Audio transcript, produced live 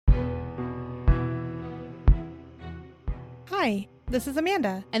Hi, this is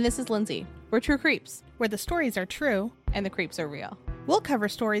Amanda. And this is Lindsay. We're True Creeps, where the stories are true and the creeps are real. We'll cover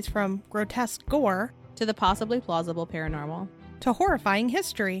stories from grotesque gore to the possibly plausible paranormal, to horrifying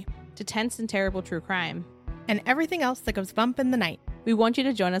history, to tense and terrible true crime, and everything else that goes bump in the night. We want you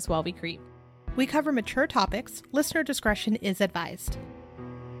to join us while we creep. We cover mature topics. Listener discretion is advised.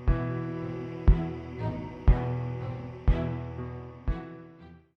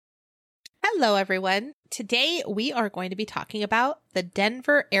 Hello, everyone. Today, we are going to be talking about the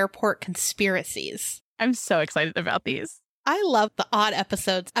Denver airport conspiracies. I'm so excited about these. I love the odd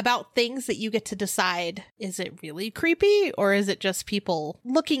episodes about things that you get to decide, is it really creepy or is it just people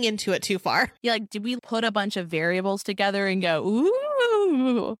looking into it too far? Yeah, like, did we put a bunch of variables together and go,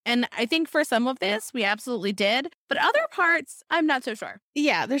 ooh? And I think for some of this, we absolutely did. But other parts, I'm not so sure.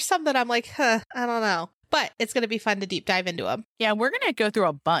 Yeah, there's some that I'm like, I don't know. But it's going to be fun to deep dive into them. Yeah, we're going to go through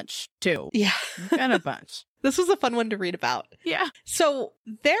a bunch, too. Yeah. And a bunch. This was a fun one to read about. Yeah. So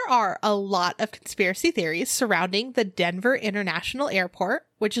there are a lot of conspiracy theories surrounding the Denver International Airport,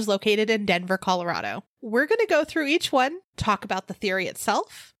 which is located in Denver, Colorado. We're going to go through each one, talk about the theory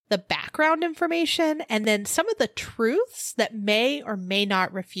itself, the background information, and then some of the truths that may or may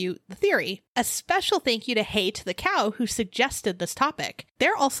not refute the theory. A special thank you to Hey to the Cow, who suggested this topic.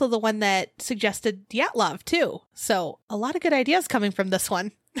 They're also the one that suggested Dyatlov, too. So a lot of good ideas coming from this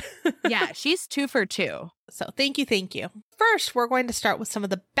one. Yeah, she's 2 for 2. So thank you. First, we're going to start with some of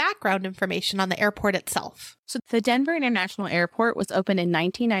the background information on the airport itself. So the Denver International Airport was opened in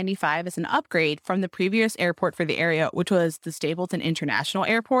 1995 as an upgrade from the previous airport for the area, which was the Stapleton International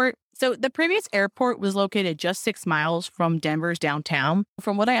Airport. So the previous airport was located just 6 miles from Denver's downtown.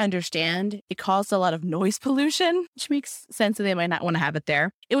 From what I understand, it caused a lot of noise pollution, which makes sense that they might not want to have it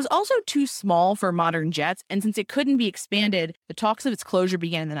there. It was also too small for modern jets, and since it couldn't be expanded, the talks of its closure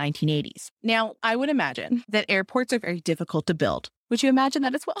began in the 1980s. Now, I would imagine that airports are very difficult to build. Would you imagine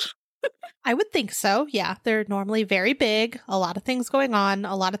that as well? I would think so. Yeah, they're normally very big, a lot of things going on,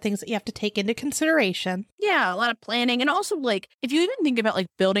 a lot of things that you have to take into consideration. Yeah, a lot of planning. And also, like, if you even think about, like,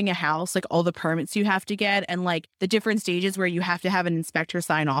 building a house, like, all the permits you have to get and, like, the different stages where you have to have an inspector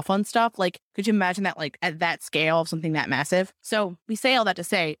sign off on stuff, like, could you imagine that, like, at that scale of something that massive? So we say all that to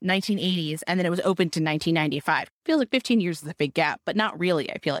say 1980s, and then it was opened to 1995. Feels like 15 years is a big gap, but not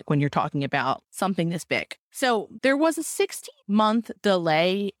really, I feel like, when you're talking about something this big. So there was a 60-month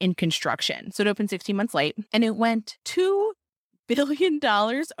delay in construction. So it opened 16 months late, and it went $2 billion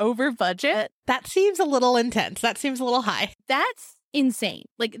over budget. That seems a little intense. That seems a little high. That's insane.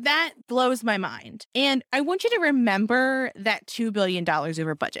 Like, that blows my mind. And I want you to remember that $2 billion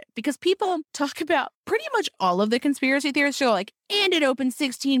over budget, because people talk about pretty much all of the conspiracy theorists show, like, and it opened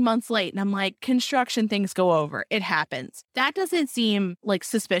 16 months late. And I'm like, construction things go over. It happens. That doesn't seem like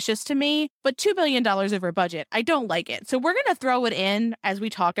suspicious to me, but $2 billion over budget, I don't like it. So we're going to throw it in as we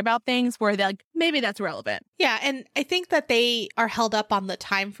talk about things where they're like, maybe that's relevant. Yeah. And I think that they are held up on the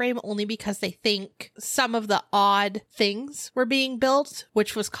time frame only because they think some of the odd things were being built,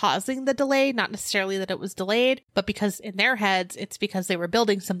 which was causing the delay, not necessarily that it was delayed, but because in their heads, it's because they were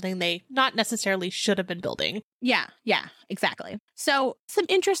building something they not necessarily should have been building. Yeah, exactly. So some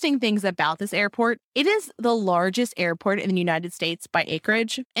interesting things about this airport. It is the largest airport in the United States by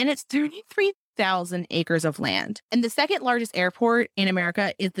acreage, and it's 33,000 acres of land. And the second largest airport in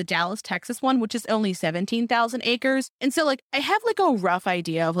America is the Dallas, Texas one, which is only 17,000 acres. And so, like, I have, like, a rough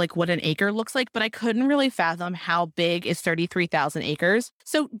idea of, like, what an acre looks like, but I couldn't really fathom how big is 33,000 acres.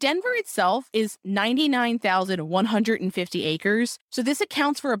 So Denver itself is 99,150 acres. So this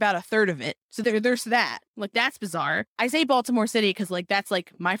accounts for about a third of it. So there's that. Like, that's bizarre. I say Baltimore City because, like, that's,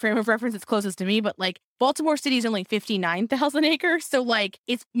 like, my frame of reference. It's closest to me. But, like, Baltimore City is only 59,000 acres. So, like,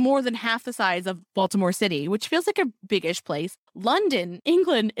 it's more than half the size of Baltimore City, which feels like a big-ish place. London,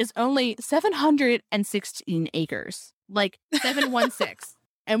 England, is only 716 acres. Like, 716.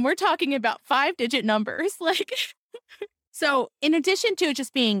 And we're talking about 5-digit numbers. Like... So in addition to it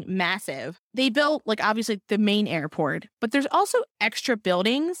just being massive, they built, like, obviously the main airport, but there's also extra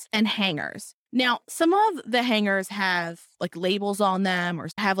buildings and hangars. Now, some of the hangars have, like, labels on them or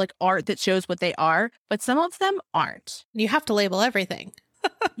have, like, art that shows what they are, but some of them aren't. You have to label everything.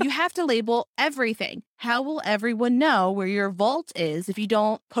 You have to label everything. How will everyone know where your vault is if you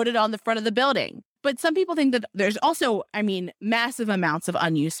don't put it on the front of the building? But some people think that there's also, I mean, massive amounts of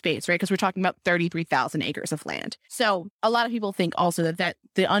unused space, right? Because we're talking about 33,000 acres of land. So a lot of people think also that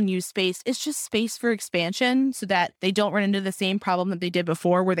the unused space is just space for expansion so that they don't run into the same problem that they did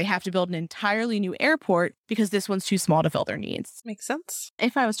before where they have to build an entirely new airport because this one's too small to fill their needs. Makes sense.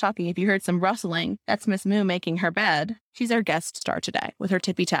 If I was talking, if you heard some rustling, that's Miss Moo making her bed. She's our guest star today with her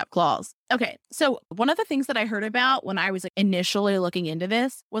tippy-tap claws. Okay, so one of the things that I heard about when I was initially looking into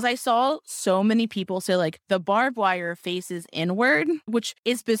this was I saw so many people say like the barbed wire faces inward, which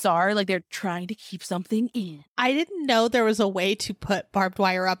is bizarre. Like they're trying to keep something in. I didn't know there was a way to put barbed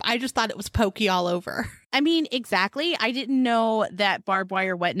wire up. I just thought it was pokey all over. I mean, exactly. I didn't know that barbed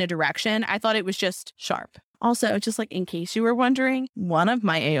wire went in a direction. I thought it was just sharp. Also, just like in case you were wondering, one of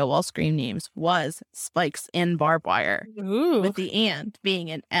my AOL Scream names was Spikes in Barbed Wire. Ooh. With the and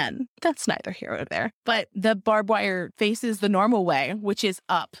being an N. That's neither here nor there. But the barbed wire faces the normal way, which is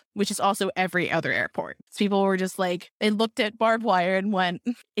up, which is also every other airport. So people were just like, they looked at barbed wire and went,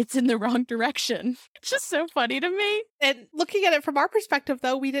 it's in the wrong direction. It's just so funny to me. And looking at it from our perspective,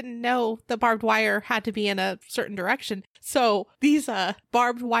 though, we didn't know the barbed wire had to be in a certain direction. So these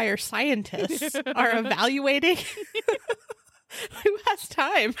barbed wire scientists are evaluating who has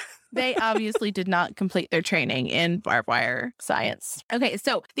time. They obviously did not complete their training in barbed wire science. Okay,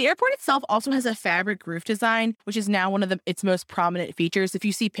 so the airport itself also has a fabric roof design, which is now one of its most prominent features. If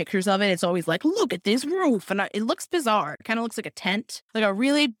you see pictures of it, it's always like, look at this roof. And it looks bizarre. It kind of looks like a tent, like a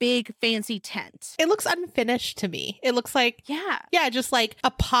really big, fancy tent. It looks unfinished to me. It looks like, yeah, just like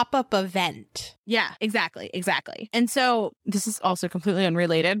a pop-up event. Yeah, exactly. And so this is also completely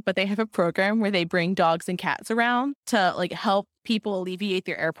unrelated, but they have a program where they bring dogs and cats around to like help people alleviate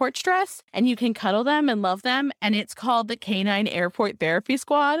their airport stress, and you can cuddle them and love them. And it's called the Canine Airport Therapy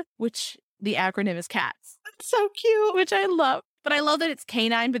Squad, which the acronym is CATS. That's so cute. Which I love. But I love that it's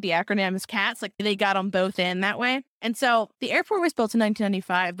canine, but the acronym is CATS. Like they got them both in that way. And so the airport was built in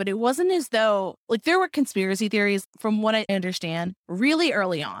 1995, but it wasn't as though, like there were conspiracy theories, from what I understand, really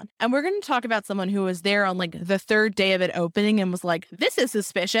early on. And we're going to talk about someone who was there on like the third day of it opening and was like, this is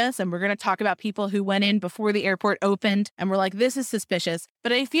suspicious. And we're going to talk about people who went in before the airport opened and were like, this is suspicious.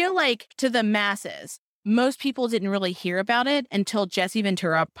 But I feel like to the masses, most people didn't really hear about it until Jesse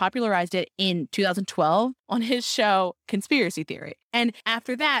Ventura popularized it in 2012 on his show Conspiracy Theory. And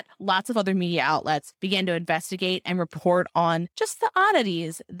after that, lots of other media outlets began to investigate and report on just the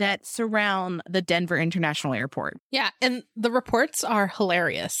oddities that surround the Denver International Airport. Yeah, and the reports are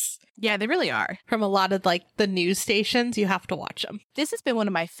hilarious. Yeah, they really are. From a lot of like the news stations, you have to watch them. This has been one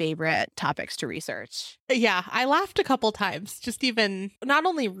of my favorite topics to research. Yeah, I laughed a couple times, just even not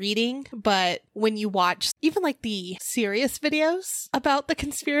only reading, but when you watch even like the serious videos about the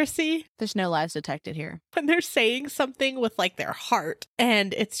conspiracy. There's no lies detected here. When they're saying something with like their heart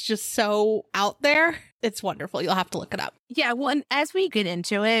and it's just so out there. It's wonderful. You'll have to look it up. Yeah, well, and as we get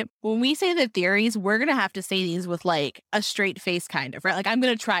into it, when we say the theories, we're going to have to say these with like a straight face kind of, right? Like I'm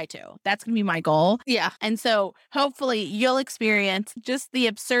going to try to. That's going to be my goal. Yeah. And so hopefully you'll experience just the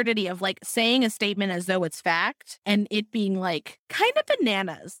absurdity of like saying a statement as though it's fact and it being like kind of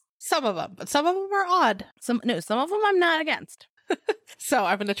bananas. Some of them, but some of them are odd. Some of them I'm not against. So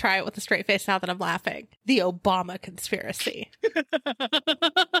I'm going to try it with a straight face now that I'm laughing. The Obama conspiracy.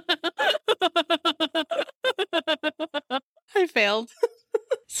 I failed.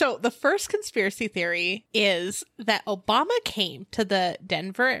 So the first conspiracy theory is that Obama came to the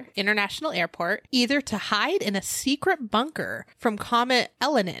Denver International Airport either to hide in a secret bunker from Comet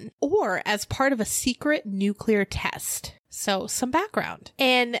Elenin or as part of a secret nuclear test. So some background.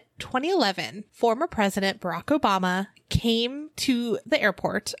 In 2011, former President Barack Obama came to the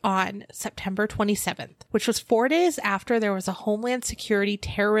airport on September 27th, which was 4 days after there was a Homeland Security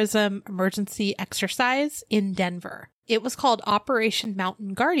terrorism emergency exercise in Denver. It was called Operation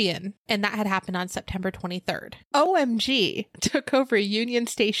Mountain Guardian, and that had happened on September 23rd. OMG took over Union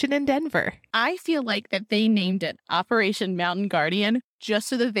Station in Denver. I feel like that they named it Operation Mountain Guardian just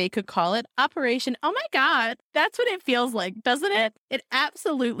so that they could call it Operation. Oh my God, that's what it feels like, doesn't it? It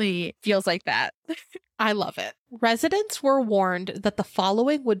absolutely feels like that. I love it. Residents were warned that the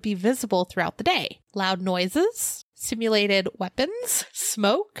following would be visible throughout the day: loud noises, simulated weapons,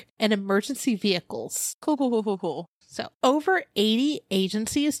 smoke, and emergency vehicles. Cool. So over 80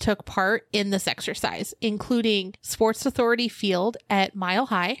 agencies took part in this exercise, including Sports Authority Field at Mile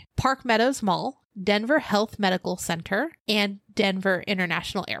High, Park Meadows Mall, Denver Health Medical Center, and Denver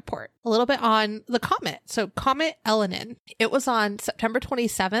International Airport. A little bit on the comet. So Comet Elenin, it was on September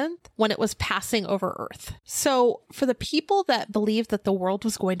 27th when it was passing over Earth. So for the people that believed that the world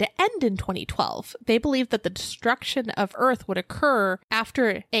was going to end in 2012, they believed that the destruction of Earth would occur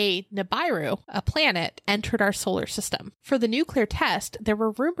after a Nibiru, a planet, entered our solar system. For the nuclear test, there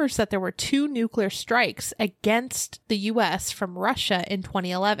were rumors that there were 2 nuclear strikes against the US from Russia in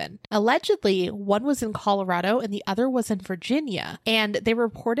 2011. Allegedly, one was in Colorado and the other was in Virginia, and they were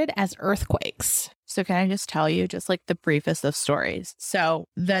reported as earthquakes. So can I just tell you just like the briefest of stories? So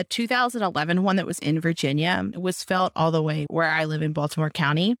the 2011 one that was in Virginia was felt all the way where I live in Baltimore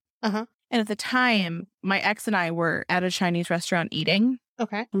County. Uh-huh. And at the time, my ex and I were at a Chinese restaurant eating.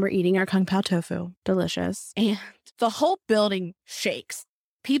 Okay. And we're eating our Kung Pao tofu. Delicious. And the whole building shakes.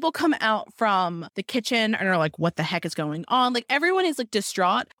 People come out from the kitchen and are like, what the heck is going on? Like, everyone is like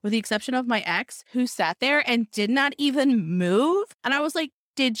distraught, with the exception of my ex, who sat there and did not even move. And I was like,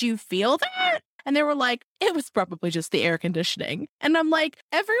 did you feel that? And they were like, it was probably just the air conditioning. And I'm like,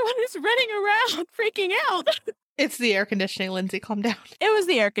 everyone is running around freaking out. It's the air conditioning, Lindsay. Calm down. It was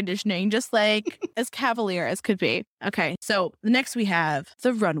the air conditioning, just like as cavalier as could be. Okay, so next we have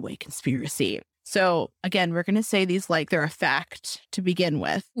the runway conspiracy. So again, we're going to say these like they're a fact to begin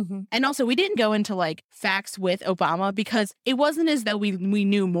with. Mm-hmm. And also, we didn't go into like facts with Obama because it wasn't as though we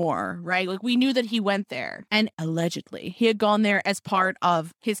knew more, right? Like, we knew that he went there and allegedly he had gone there as part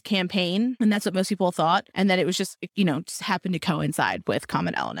of his campaign. And that's what most people thought. And that it was just, just happened to coincide with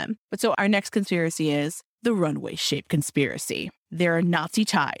Comet LNM. But so our next conspiracy is the runway shape conspiracy. There are Nazi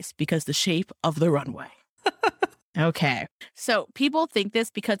ties because the shape of the runway. Okay. So people think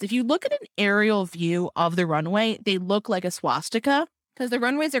this because if you look at an aerial view of the runway, they look like a swastika because the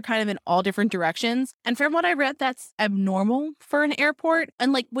runways are kind of in all different directions. And from what I read, that's abnormal for an airport.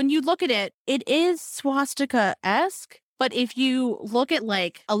 And like when you look at it, it is swastika-esque. But if you look at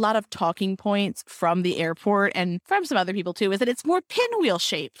like a lot of talking points from the airport and from some other people too, is that it's more pinwheel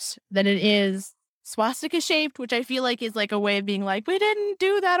shaped than it is swastika shaped, which I feel like is like a way of being like, we didn't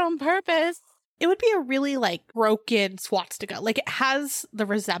do that on purpose. It would be a really like broken swastika. Like, it has the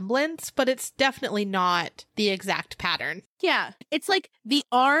resemblance, but it's definitely not the exact pattern. Yeah. It's like the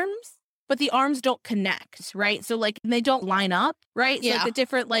arms, but the arms don't connect, right? So like they don't line up, right? So Yeah. like the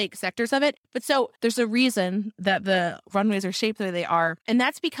different like sectors of it. But so there's a reason that the runways are shaped the way they are. And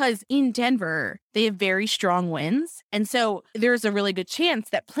that's because in Denver, they have very strong winds. And so there's a really good chance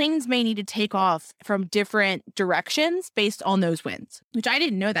that planes may need to take off from different directions based on those winds, which I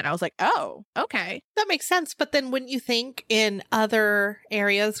didn't know that. I was like, oh, okay. That makes sense. But then wouldn't you think in other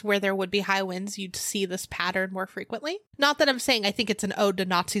areas where there would be high winds, you'd see this pattern more frequently? Not that I'm saying I think it's an ode to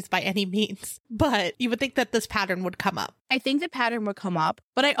Nazis by any means, but you would think that this pattern would come up. I think the pattern would come up,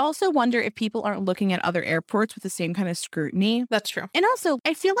 but I also wonder if people aren't looking at other airports with the same kind of scrutiny. That's true. And also,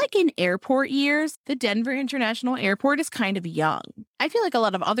 I feel like in airport years, the Denver International Airport is kind of young. I feel like a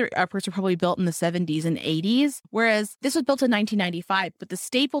lot of other airports were probably built in the 70s and 80s, whereas this was built in 1995, but the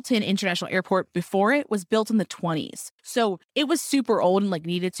Stapleton International Airport before it was built in the 20s. So it was super old and like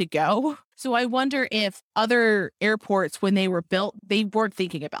needed to go. So I wonder if other airports, when they were built, they weren't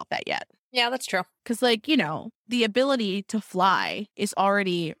thinking about that yet. Yeah, that's true. Because, like, the ability to fly is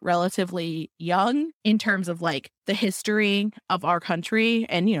already relatively young in terms of, like, the history of our country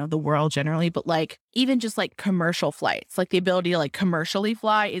and, the world generally. But, like, even just, like, commercial flights, like, the ability to, like, commercially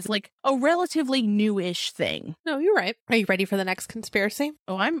fly is, like, a relatively newish thing. No, you're right. Are you ready for the next conspiracy?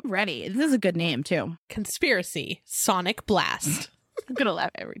 Oh, I'm ready. This is a good name, too. Conspiracy Sonic Blast. I'm going to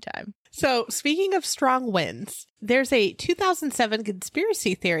laugh every time. So, speaking of strong winds, there's a 2007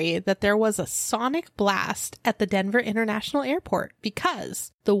 conspiracy theory that there was a sonic blast at the Denver International Airport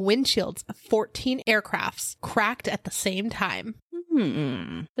because the windshields of 14 aircrafts cracked at the same time.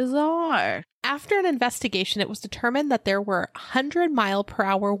 Bizarre. After an investigation, it was determined that there were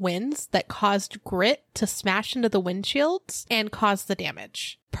 100-mile-per-hour winds that caused grit to smash into the windshields and cause the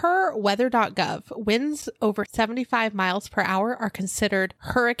damage. Per weather.gov, winds over 75 miles per hour are considered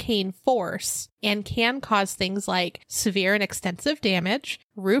hurricane force and can cause things like severe and extensive damage,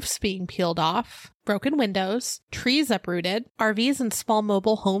 roofs being peeled off, broken windows, trees uprooted, RVs and small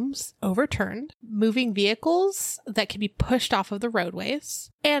mobile homes overturned, moving vehicles that can be pushed off of the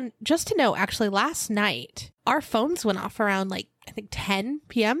roadways. And just to know, actually last night, our phones went off around I think 10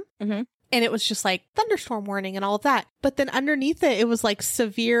 p.m. Mm-hmm. And it was just like thunderstorm warning and all of that. But then underneath it, it was like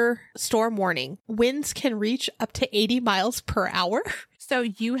severe storm warning. Winds can reach up to 80 miles per hour. So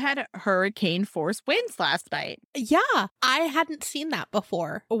you had hurricane force winds last night. Yeah, I hadn't seen that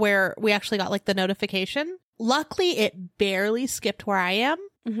before where we actually got like the notification. Luckily, it barely skipped where I am.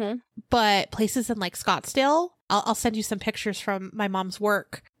 Mm-hmm. But places in like Scottsdale, I'll send you some pictures from my mom's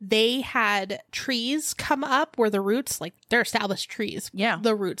work. They had trees come up where the roots, like they're established trees. Yeah.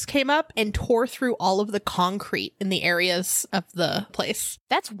 The roots came up and tore through all of the concrete in the areas of the place.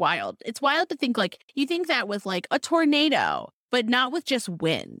 That's wild. It's wild to think you think that with like a tornado, but not with just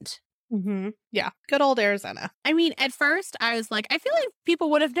wind. Mm-hmm. Yeah. Good old Arizona. I mean, at first I was like, I feel like people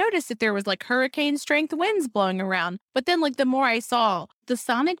would have noticed if there was like hurricane strength winds blowing around. But then the more I saw, the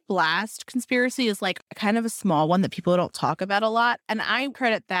sonic blast conspiracy is like kind of a small one that people don't talk about a lot. And I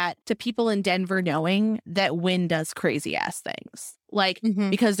credit that to people in Denver knowing that wind does crazy ass things, Mm-hmm.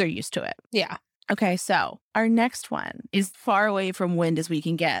 because they're used to it. Yeah. Okay, so our next one is far away from wind as we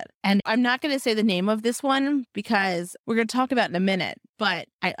can get. And I'm not going to say the name of this one because we're going to talk about it in a minute, but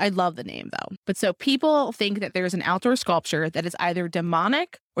I love the name though. But so people think that there's an outdoor sculpture that is either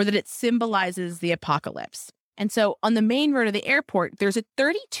demonic or that it symbolizes the apocalypse. And so on the main road of the airport, there's a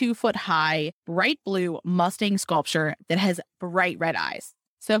 32-foot high, bright blue Mustang sculpture that has bright red eyes.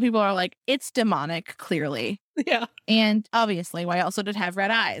 So people are like, it's demonic, clearly. Yeah. And obviously, why else would it have red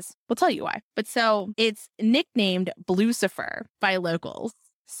eyes? We'll tell you why. But so it's nicknamed Blucifer by locals.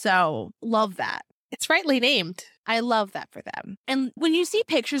 So love that. It's rightly named. I love that for them. And when you see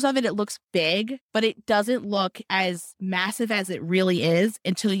pictures of it, it looks big, but it doesn't look as massive as it really is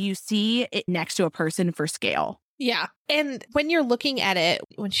until you see it next to a person for scale. Yeah. And when you're looking at it,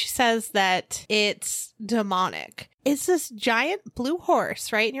 when she says that it's demonic, it's this giant blue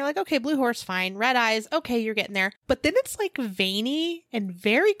horse, right? And you're like, okay, blue horse, fine. Red eyes, okay, you're getting there. But then it's like veiny and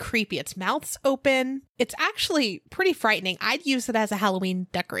very creepy. Its mouth's open. It's actually pretty frightening. I'd use it as a Halloween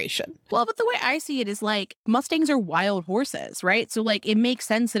decoration. Well, but the way I see it is like Mustangs are wild horses, right? So like it makes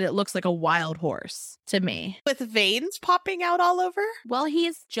sense that it looks like a wild horse to me. With veins popping out all over? Well,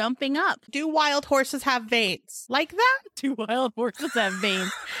 he's jumping up. Do wild horses have veins like that? Do wild horses have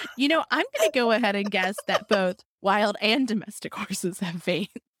veins? You know, I'm going to go ahead and guess that both wild and domestic horses have veins.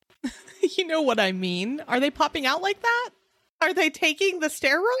 You know what I mean? Are they popping out like that? Are they taking the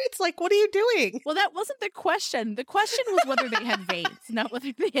steroids? Like, what are you doing? Well, that wasn't the question. The question was whether they had veins, not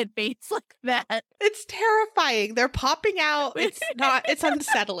whether they had veins like that. It's terrifying. They're popping out. It's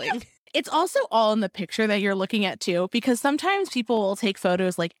unsettling. It's also all in the picture that you're looking at too, because sometimes people will take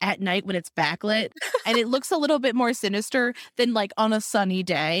photos like at night when it's backlit and it looks a little bit more sinister than like on a sunny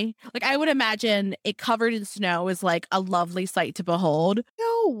day. Like I would imagine it covered in snow is like a lovely sight to behold.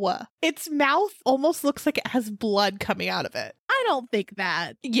 No, its mouth almost looks like it has blood coming out of it. I don't think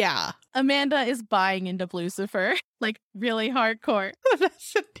that. Yeah. Amanda is buying into Blucifer, like really hardcore. That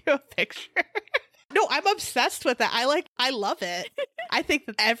should do a picture. No, I'm obsessed with it. I love it. I think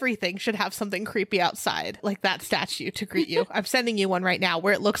that everything should have something creepy outside, like that statue to greet you. I'm sending you one right now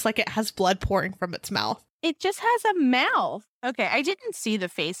where it looks like it has blood pouring from its mouth. It just has a mouth. Okay, I didn't see the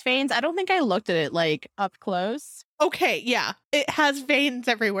face veins. I don't think I looked at it like up close. Okay, yeah. It has veins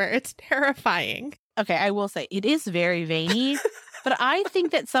everywhere. It's terrifying. Okay, I will say it is very veiny. But I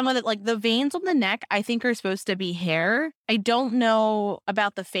think that some of it, like the veins on the neck, I think are supposed to be hair. I don't know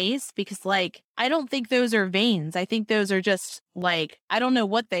about the face because, like, I don't think those are veins. I think those are just, like, I don't know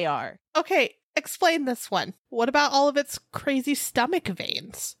what they are. Okay, explain this one. What about all of its crazy stomach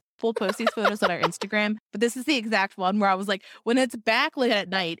veins? We'll post these photos on our Instagram, but this is the exact one where I was like, when it's backlit at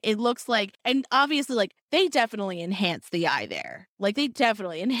night, it looks like, and obviously, like, they definitely enhance the eye there. Like, they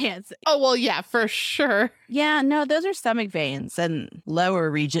definitely enhance it. Oh, well, yeah, for sure. Yeah, no, those are stomach veins and lower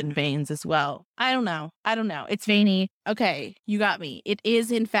region veins as well. I don't know. It's veiny. Okay, you got me. It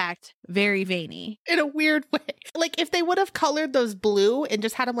is, in fact, very veiny. In a weird way. Like, if they would have colored those blue and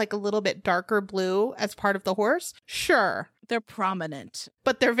just had them, like, a little bit darker blue as part of the horse, sure. They're prominent.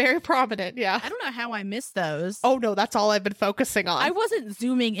 But they're very prominent, yeah. I don't know how I missed those. Oh, no, that's all I've been focusing on. I wasn't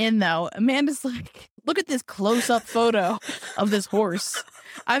zooming in, though. Amanda's like, look at this close-up photo of this horse.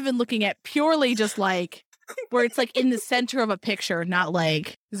 I've been looking at purely just like where it's like in the center of a picture, not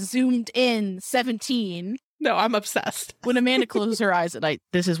like zoomed in 17. No, I'm obsessed. When Amanda closes her eyes at night,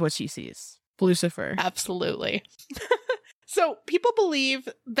 this is what she sees. Blucifer. Absolutely. So people believe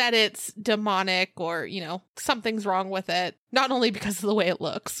that it's demonic or, something's wrong with it, not only because of the way it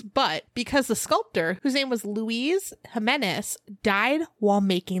looks, but because the sculptor, whose name was Luis Jimenez, died while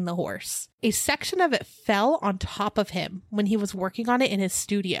making the horse. A section of it fell on top of him when he was working on it in his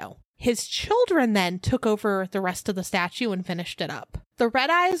studio. His children then took over the rest of the statue and finished it up. The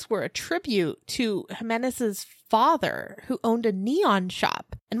red eyes were a tribute to Jimenez's father, who owned a neon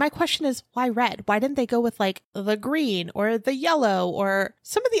shop. And my question is, why red? Why didn't they go with like the green or the yellow or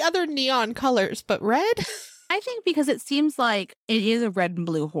some of the other neon colors, but red? I think because it seems like it is a red and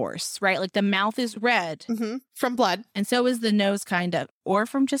blue horse, right? Like the mouth is red. Mm-hmm. From blood. And so is the nose, kind of. Or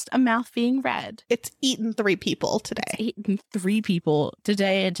from just a mouth being red. It's eaten 3 people today. It's eaten 3 people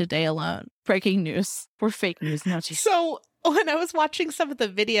today and today alone. Breaking news. We're fake news now. So when I was watching some of the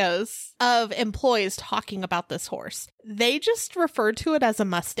videos of employees talking about this horse, they just referred to it as a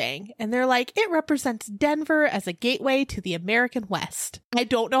Mustang. And they're like, it represents Denver as a gateway to the American West. I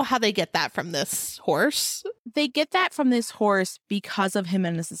don't know how they get that from this horse. They get that from this horse because of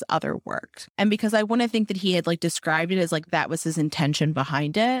Jimenez's other work. And because I want to think that he had like described it as like that was his intention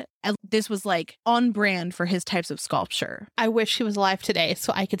behind it. And this was like on brand for his types of sculpture. I wish he was alive today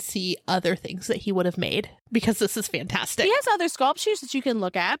so I could see other things that he would have made, because this is fantastic. He has other sculptures that you can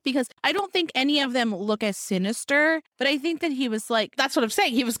look at, because I don't think any of them look as sinister, but I think that he was like, That's what I'm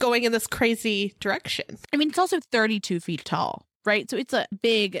saying. He was going in this crazy direction. I mean, it's also 32 feet tall, right? So it's a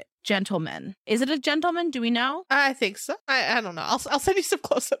big gentleman. Is it a gentleman? Do we know? I think so. I don't know. I'll send you some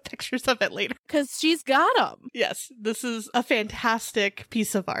close-up pictures of it later. Because she's got him. Yes, this is a fantastic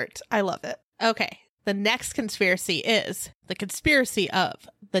piece of art. I love it. Okay, the next conspiracy is the conspiracy of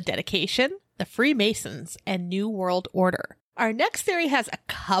the dedication, the Freemasons, and New World Order. Our next theory has a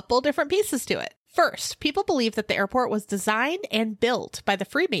couple different pieces to it. First, people believe that the airport was designed and built by the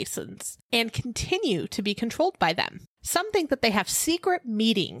Freemasons and continue to be controlled by them. Some think that they have secret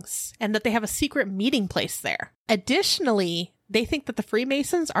meetings and that they have a secret meeting place there. Additionally, they think that the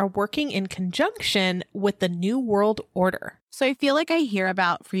Freemasons are working in conjunction with the New World Order. So I feel like I hear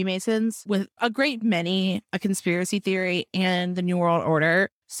about Freemasons with a great many, a conspiracy theory and the New World Order.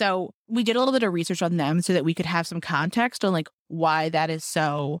 So we did a little bit of research on them so that we could have some context on like why that is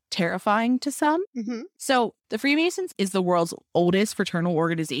so terrifying to some. Mm-hmm. So the Freemasons is the world's oldest fraternal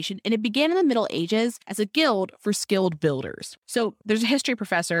organization, and it began in the Middle Ages as a guild for skilled builders. So there's a history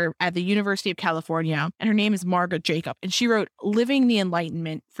professor at the University of California, and her name is Margaret Jacob, and she wrote Living the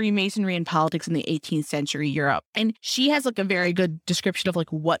Enlightenment, Freemasonry and Politics in the 18th Century Europe. And she has like a very good description of like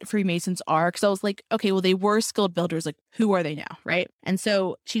what Freemasons are, because I was like, okay, well, they were skilled builders, like who are they now, right? And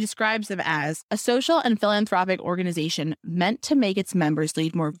so she describes them as a social and philanthropic organization meant to make its members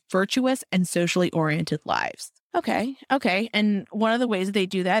lead more virtuous and socially oriented lives. Okay. And one of the ways that they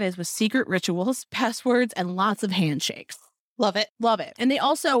do that is with secret rituals, passwords, and lots of handshakes. Love it. Love it. And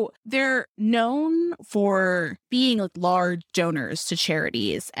they're known for being like large donors to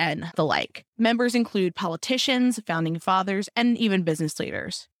charities and the like. Members include politicians, founding fathers, and even business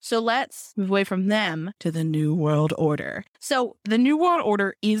leaders. So let's move away from them to the New World Order. So the New World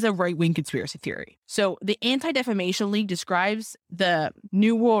Order is a right-wing conspiracy theory. So the Anti-Defamation League describes the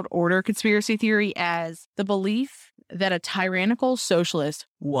New World Order conspiracy theory as the belief that a tyrannical socialist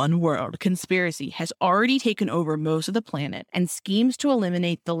one world conspiracy has already taken over most of the planet and schemes to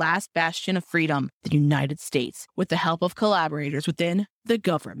eliminate the last bastion of freedom, the United States, with the help of collaborators within the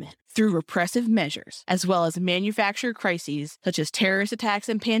government through repressive measures, as well as manufactured crises such as terrorist attacks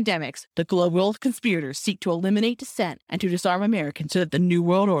and pandemics. The global conspirators seek to eliminate dissent and to disarm Americans so that the New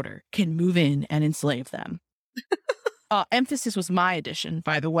World Order can move in and enslave them. Emphasis was my addition,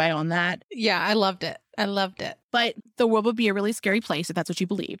 by the way, on that. Yeah, I loved it. But the world would be a really scary place if that's what you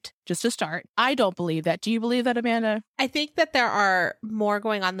believed, just to start. I don't believe that. Do you believe that, Amanda? I think that there are more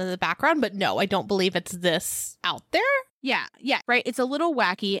going on in the background, but no, I don't believe it's this out there. Yeah, right. It's a little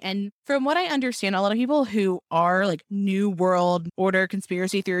wacky. And from what I understand, a lot of people who are like New World Order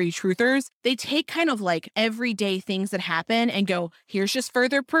conspiracy theory truthers, they take kind of like everyday things that happen and go, here's just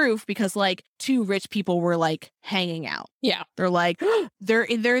further proof, because like two rich people were like hanging out. Yeah. They're like,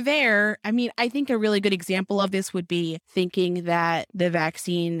 they're there. I mean, I think a really good example of this would be thinking that the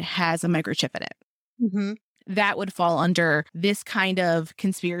vaccine has a microchip in it. Mm-hmm. That would fall under this kind of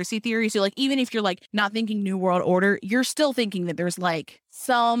conspiracy theory. So like, even if you're like not thinking New World Order, you're still thinking that there's like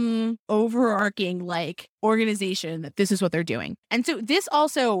some overarching like organization that this is what they're doing. And so this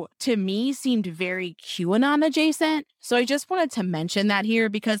also to me seemed very QAnon adjacent. So I just wanted to mention that here,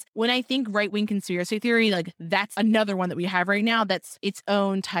 because when I think right-wing conspiracy theory, like that's another one that we have right now that's its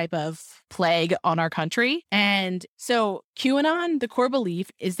own type of plague on our country. And so QAnon, the core belief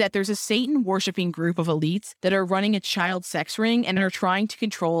is that there's a Satan worshiping group of elites that are running a child sex ring and are trying to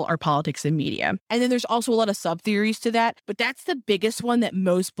control our politics and media. And then there's also a lot of sub-theories to that, but that's the biggest one that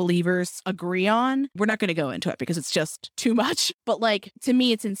most believers agree on. We're not going to go into it because it's just too much, but like to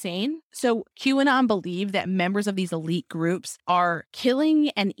me, it's insane. So QAnon believe that members of these elite groups are killing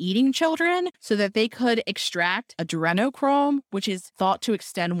and eating children so that they could extract adrenochrome, which is thought to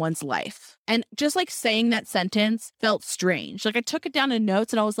extend one's life. And just like saying that sentence felt strange. Like I took it down in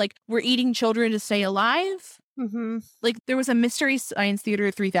notes and I was like, we're eating children to stay alive? Mm-hmm. Like there was a Mystery Science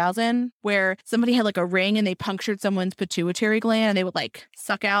Theater 3000 where somebody had like a ring and they punctured someone's pituitary gland and they would like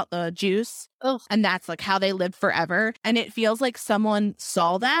suck out the juice. Ugh. And that's like how they lived forever. And it feels like someone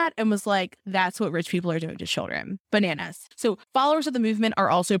saw that and was like, that's what rich people are doing to children. Bananas. So followers of the movement are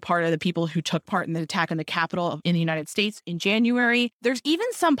also part of the people who took part in the attack on the Capitol in the United States in January. There's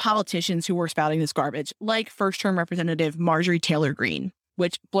even some politicians who were spouting this garbage, like first-term Representative Marjorie Taylor Greene,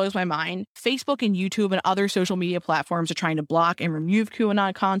 which blows my mind. Facebook and YouTube and other social media platforms are trying to block and remove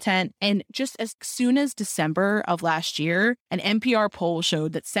QAnon content. And just as soon as December of last year, an NPR poll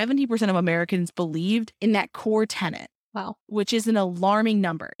showed that 70% of Americans believed in that core tenet. Wow. which is an alarming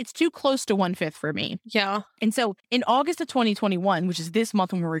number. It's too close to 1/5 for me. Yeah. And so in August of 2021, which is this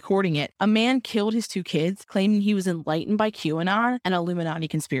month when we're recording it, a man killed his 2 kids, claiming he was enlightened by QAnon and Illuminati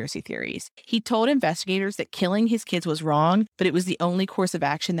conspiracy theories. He told investigators that killing his kids was wrong, but it was the only course of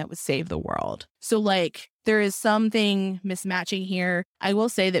action that would save the world. So like, there is something mismatching here. I will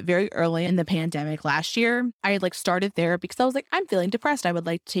say that very early in the pandemic last year, I had like started therapy because I was like, I'm feeling depressed. I would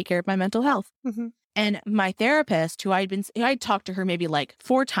like to take care of my mental health. Mm-hmm. And my therapist, who I'd talked to her maybe like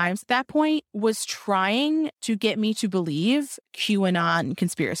 4 times at that point, was trying to get me to believe QAnon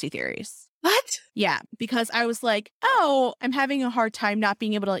conspiracy theories. What? Yeah, because I was like, oh, I'm having a hard time not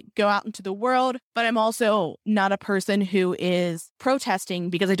being able to like go out into the world, but I'm also not a person who is protesting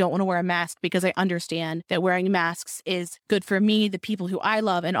because I don't want to wear a mask, because I understand that wearing masks is good for me, the people who I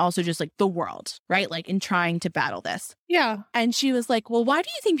love, and also just like the world, right? Like in trying to battle this. Yeah. And she was like, well, why do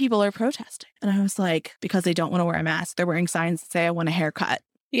you think people are protesting? And I was like, because they don't want to wear a mask. They're wearing signs that say, I want a haircut.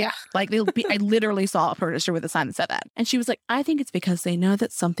 Yeah. Like I literally saw a protester with a sign that said that. And she was like, I think it's because they know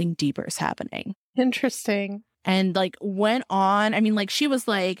that something deeper is happening. Interesting. And like went on. I mean, like she was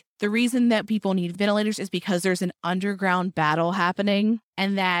like, the reason that people need ventilators is because there's an underground battle happening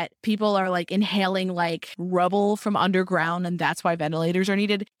and that people are like inhaling like rubble from underground. And that's why ventilators are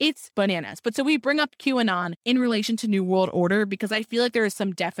needed. It's bananas. But so we bring up QAnon in relation to New World Order because I feel like there is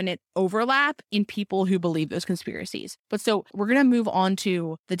some definite overlap in people who believe those conspiracies. But so we're going to move on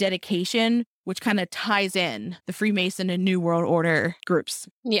to the dedication, which kind of ties in the Freemason and New World Order groups.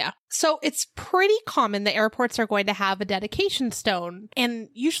 Yeah. So it's pretty common that airports are going to have a dedication stone, and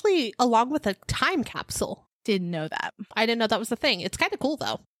usually along with a time capsule. Didn't know that. I didn't know that was the thing. It's kind of cool,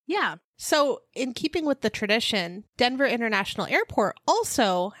 though. Yeah. So, in keeping with the tradition, Denver International Airport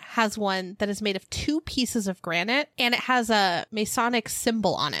also has one that is made of 2 pieces of granite, and it has a Masonic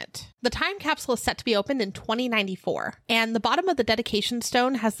symbol on it. The time capsule is set to be opened in 2094, and the bottom of the dedication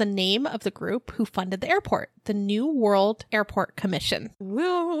stone has the name of the group who funded the airport, the New World Airport Commission.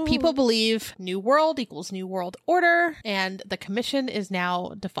 Whoa. People believe New World equals New World Order, and the commission is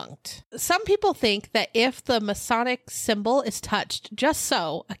now defunct. Some people think that if the Masonic symbol is touched just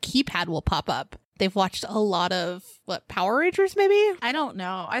so, a keypad will pop up. They've watched a lot of, Power Rangers maybe? I don't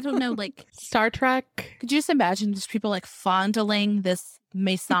know, like Star Trek. Could you just imagine just people like fondling this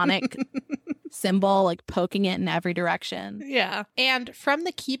Masonic symbol, like poking it in every direction? Yeah. And from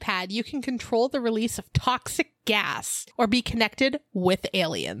the keypad, you can control the release of toxic gas or be connected with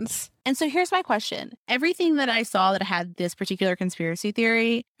aliens. And so here's my question. Everything that I saw that had this particular conspiracy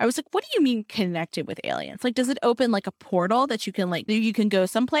theory, I was like, what do you mean connected with aliens? Like, does it open like a portal that you can go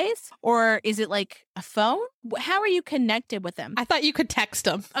someplace? Or is it like a phone? How are you connected with them? I thought you could text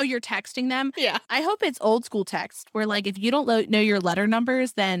them. Oh, you're texting them? Yeah. I hope it's old school text where like, if you don't know your letter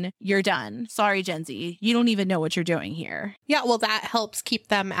numbers, then you're done. Sorry, Gen Z. You don't even know what you're doing here. Yeah, well, that helps keep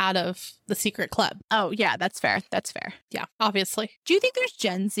them out of the secret club. Oh, yeah, that's fair. That's fair. Yeah, obviously. Do you think there's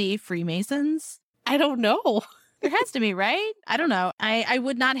Gen Z Freemasons? I don't know. There has to be, right? I don't know. I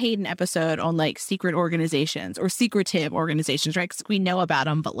would not hate an episode on like secret organizations or secretive organizations, right? Because we know about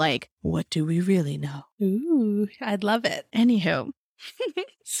them, but like, what do we really know? Ooh, I'd love it. Anywho.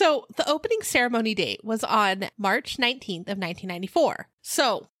 So the opening ceremony date was on March 19th of 1994.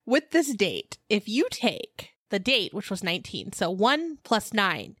 So with this date, if you take the date, which was 19, so 1 plus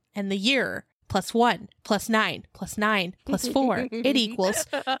 9, and the year plus 1 plus 9 plus 9 plus 4, it equals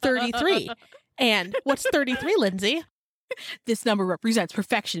 33. And what's 33, Lindsay? This number represents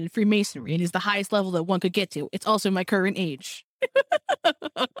perfection in Freemasonry and is the highest level that one could get to. It's also my current age.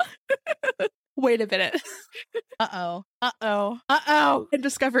 Wait a minute. Uh-oh. Uh-oh. Uh-oh. I'm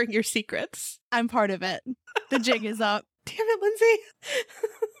discovering your secrets. I'm part of it. The jig is up. Damn it, Lindsay.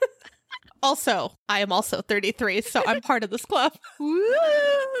 Also, I am also 33, so I'm part of this club.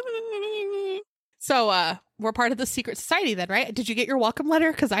 So, we're part of the secret society then, right? Did you get your welcome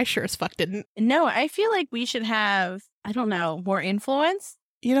letter? Because I sure as fuck didn't. No, I feel like we should have, I don't know, more influence.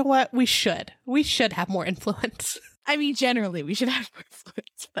 You know what? We should. We should have more influence. I mean, generally, we should have more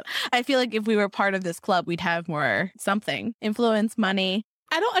influence. But I feel like if we were part of this club, we'd have more something. Influence, money.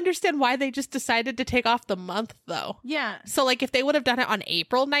 I don't understand why they just decided to take off the month, though. Yeah. So, like, if they would have done it on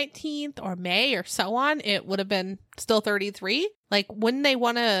April 19th or May or so on, it would have been still 33. Like, wouldn't they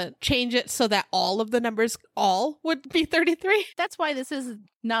want to change it so that all of the numbers all would be 33? That's why this is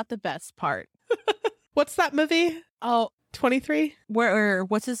not the best part. What's that movie? Oh, 23? Where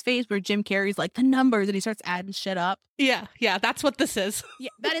what's his face? Where Jim Carrey's like the numbers and he starts adding shit up. Yeah, that's what this is. Yeah,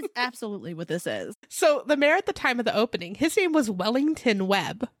 that is absolutely what this is. So the mayor at the time of the opening, his name was Wellington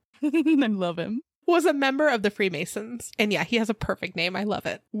Webb. I love him. Was a member of the Freemasons. And yeah, he has a perfect name. I love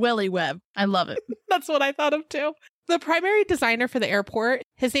it. Welly Webb. I love it. That's what I thought of too. The primary designer for the airport,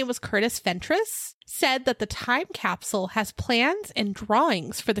 his name was Curtis Ventris, said that the time capsule has plans and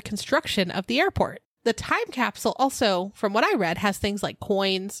drawings for the construction of the airport. The time capsule also, from what I read, has things like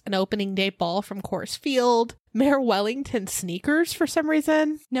coins, an opening day ball from Coors Field, Mayor Wellington sneakers for some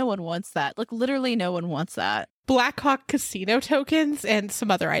reason, No one wants that. Like, literally no one wants that. Blackhawk casino tokens, and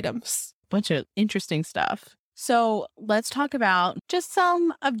some other items. Bunch of interesting stuff. So let's talk about just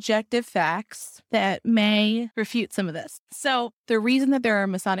some objective facts that may refute some of this. So the reason that there are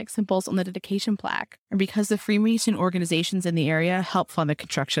Masonic symbols on the dedication plaque are because the Freemason organizations in the area help fund the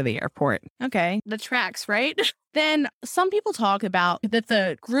construction of the airport. Okay, the tracks, right? Then some people talk about that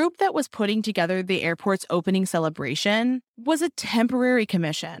the group that was putting together the airport's opening celebration was a temporary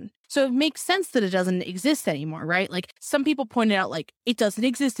commission. So it makes sense that it doesn't exist anymore, right? Like some people pointed out, like, it doesn't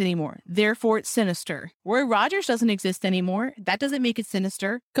exist anymore. Therefore, it's sinister. Roy Rogers doesn't exist anymore. That doesn't make it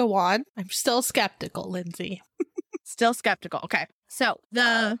sinister. Go on. I'm still skeptical, Lindsay. Still skeptical. Okay. So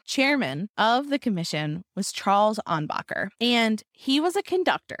the chairman of the commission was Charles Onbacher, and he was a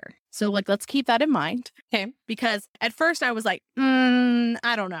conductor. So, like, let's keep that in mind. Okay. Because at first I was like,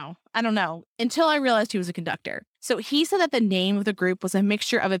 I don't know, until I realized he was a conductor. So he said that the name of the group was a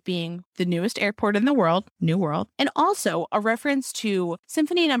mixture of it being the newest airport in the world, New World, and also a reference to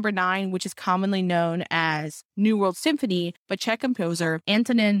Symphony No. 9, which is commonly known as New World Symphony by Czech composer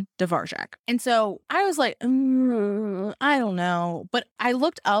Antonin Dvorak. And so I was like, I don't know. But I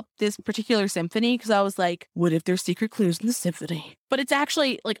looked up this particular symphony because I was like, what if there's secret clues in the symphony? But it's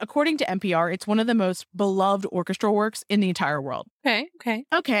actually, like, according to NPR, it's one of the most beloved orchestral works in the entire world.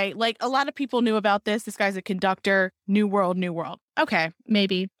 Okay, like, a lot of people knew about this. This guy's a conductor. New World. Okay,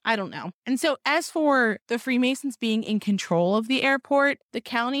 maybe. I don't know. And so as for the Freemasons being in control of the airport, the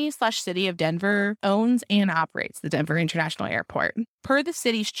county/city of Denver owns and operates the Denver International Airport. Per the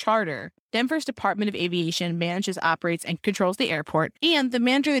city's charter, Denver's Department of Aviation manages, operates, and controls the airport, and the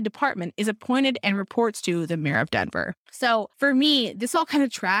manager of the department is appointed and reports to the mayor of Denver. So for me, this all kind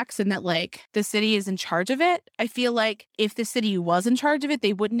of tracks in that, like, the city is in charge of it. I feel like if the city was in charge of it,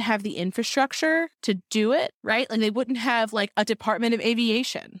 they wouldn't have the infrastructure to do it, right? Like, they wouldn't have, like, a Department of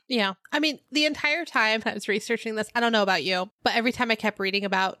Aviation. Yeah. I mean, the entire time I was researching this, I don't know about you, but every time I kept reading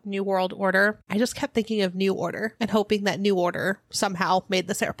about New World Order, I just kept thinking of New Order and hoping that New Order somehow made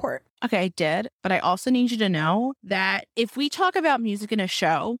this airport. Okay, I did. But I also need you to know that if we talk about music in a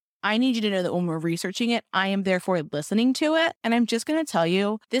show, I need you to know that when we're researching it, I am therefore listening to it. And I'm just going to tell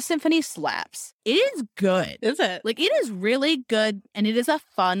you, this symphony slaps. It is good. Is it? Like, it is really good, and it is a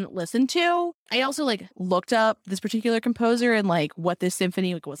fun listen to. I also, like, looked up this particular composer and, like, what this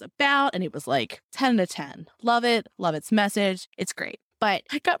symphony, like, was about, and it was like 10 out of 10. Love it. Love its message. It's great. But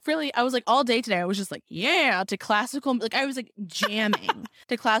I was like, all day today, I was just like, yeah, to classical, like, I was like jamming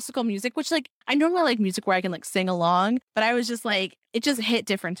to classical music, which, like, I normally like music where I can, like, sing along, but I was just like, it just hit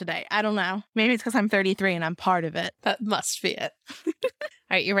different today. I don't know. Maybe it's because I'm 33 and I'm part of it. That must be it. All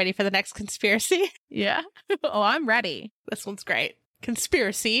right, you ready for the next conspiracy? Yeah. Oh, I'm ready. This one's great.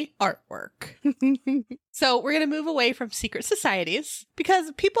 Conspiracy artwork. So we're going to move away from secret societies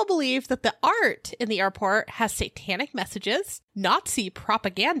because people believe that the art in the airport has satanic messages, Nazi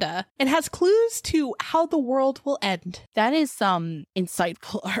propaganda, and has clues to how the world will end. That is some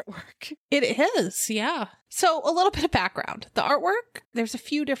insightful artwork. It is, yeah. So a little bit of background. The artwork, there's a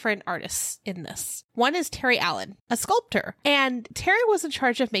few different artists in this. One is Terry Allen, a sculptor. And Terry was in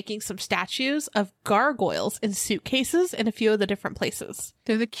charge of making some statues of gargoyles in suitcases in a few of the different places.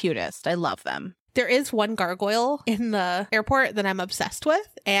 They're the cutest. I love them. There is one gargoyle in the airport that I'm obsessed with,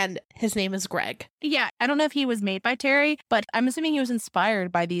 and his name is Greg. Yeah, I don't know if he was made by Terry, but I'm assuming he was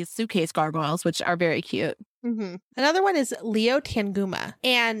inspired by these suitcase gargoyles, which are very cute. Mm-hmm. Another one is Leo Tanguma,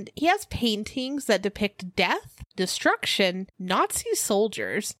 and he has paintings that depict death, destruction, Nazi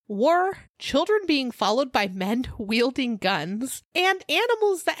soldiers, war, children being followed by men wielding guns, and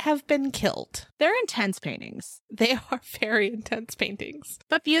animals that have been killed. They're intense paintings. They are very intense paintings.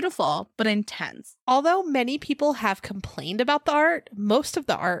 But beautiful, but intense. Although many people have complained about the art, most of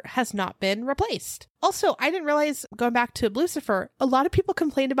the art has not been replaced. Also, I didn't realize, going back to Blucifer, a lot of people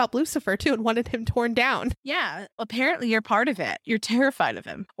complained about Blucifer too and wanted him torn down. Yeah, apparently you're part of it. You're terrified of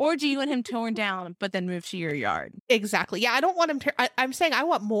him. Or do you want him torn down, but then move to your yard? Exactly. Yeah, I don't want him to. I'm saying I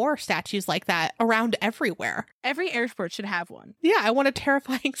want more statues like that around everywhere. Every airport should have one. Yeah, I want a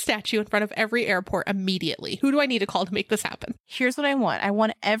terrifying statue in front of every airport immediately. Who do I need to call to make this happen? Here's what I want. I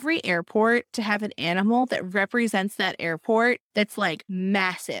want every airport to have an animal that represents that airport that's, like,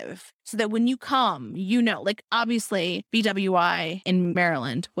 massive. So that when you come, you know, like, obviously BWI in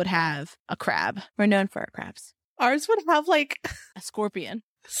Maryland would have a crab. We're known for our crabs. Ours would have, like, a scorpion.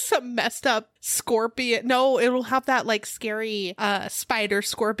 some messed up scorpion. No, it'll have that like scary spider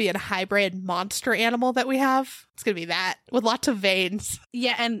scorpion hybrid monster animal that we have. It's gonna be that with lots of veins.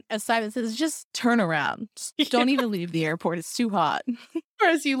 Yeah, and as Simon says, just turn around. Just don't even leave the airport. It's too hot. Or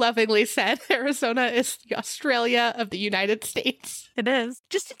as you lovingly said, Arizona is the Australia of the United States. It is.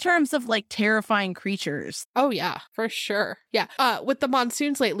 Just in terms of like terrifying creatures. Oh yeah, for sure. Yeah. With the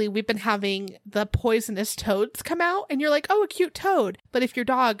monsoons lately, we've been having the poisonous toads come out, and you're like, oh, a cute toad. But if your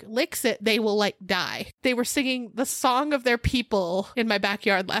dog licks it, they will like die. They were singing the song of their people in my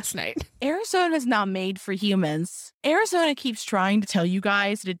backyard last night. Arizona is not made for humans. Arizona keeps trying to tell you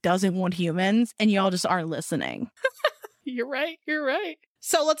guys that it doesn't want humans, and y'all just aren't listening. You're right. You're right.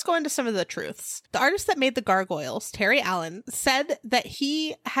 So let's go into some of the truths. The artist that made the gargoyles, Terry Allen, said that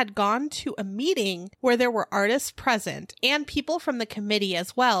he had gone to a meeting where there were artists present and people from the committee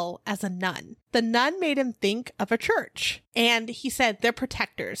as well as a nun. The nun made him think of a church. And he said they're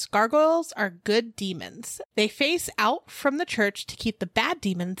protectors. Gargoyles are good demons. They face out from the church to keep the bad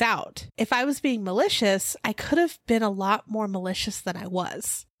demons out. If I was being malicious, I could have been a lot more malicious than I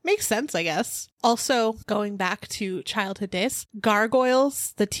was. Makes sense, I guess. Also, going back to childhood days,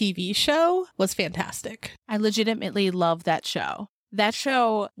 Gargoyles, the TV show, was fantastic. I legitimately love that show. That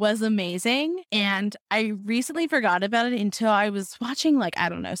show was amazing, and I recently forgot about it until I was watching, like, I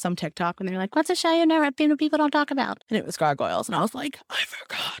don't know, some TikTok, and they're like, what's a show you know people don't talk about? And it was Gargoyles, and I was like, I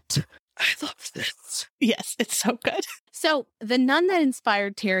forgot. I love this. Yes, it's so good. So the nun that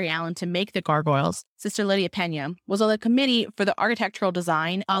inspired Terry Allen to make the gargoyles, Sister Lydia Pena, was on the committee for the architectural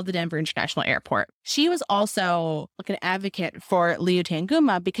design of the Denver International Airport. She was also like an advocate for Leo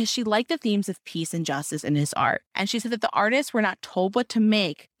Tanguma because she liked the themes of peace and justice in his art. And she said that the artists were not told what to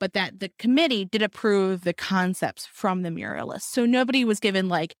make, but that the committee did approve the concepts from the muralists. So nobody was given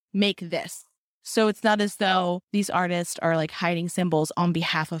like, make this. So it's not as though these artists are like hiding symbols on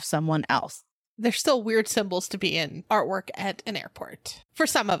behalf of someone else. They're still weird symbols to be in artwork at an airport. For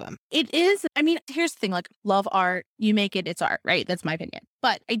some of them. It is. I mean, here's the thing, like, love art, you make it, it's art, right? That's my opinion.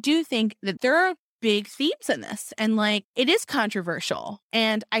 But I do think that there are big themes in this. And like, it is controversial.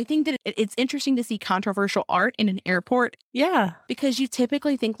 And I think that it's interesting to see controversial art in an airport. Yeah. Because you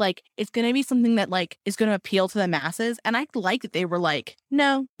typically think like, it's going to be something that like is going to appeal to the masses. And I like that they were like,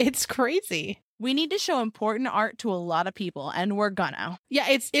 no. It's crazy. We need to show important art to a lot of people, and we're gonna. Yeah,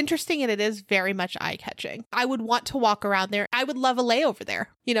 it's interesting, and it is very much eye-catching. I would want to walk around there. I would love a layover there,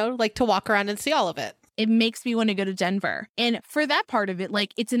 you know, like to walk around and see all of it. It makes me want to go to Denver. And for that part of it,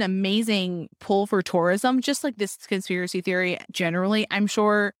 like, it's an amazing pull for tourism, just like this conspiracy theory generally. I'm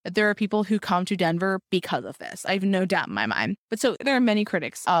sure that there are people who come to Denver because of this. I have no doubt in my mind. But so there are many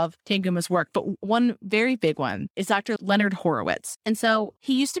critics of Tanguma's work, but one very big one is Dr. Leonard Horowitz. And so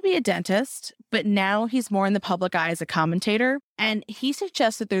he used to be a dentist, but now he's more in the public eye as a commentator. And he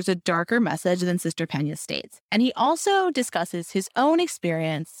suggests that there's a darker message than Sister Pena states. And he also discusses his own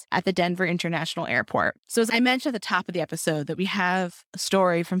experience at the Denver International Airport. So as I mentioned at the top of the episode, that we have a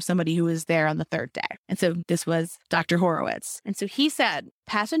story from somebody who was there on the third day. And so this was Dr. Horowitz. And so he said,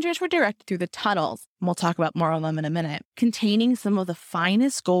 passengers were directed through the tunnels, and we'll talk about more on them in a minute, containing some of the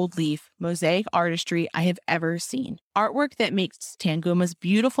finest gold leaf mosaic artistry I have ever seen. Artwork that makes Tanguma's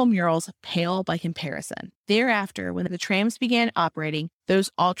beautiful murals pale by comparison. Thereafter, when the trams began operating,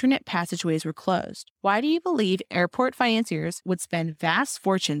 those alternate passageways were closed. Why do you believe airport financiers would spend vast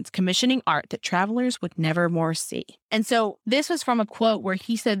fortunes commissioning art that travelers would never more see? And so this was from a quote where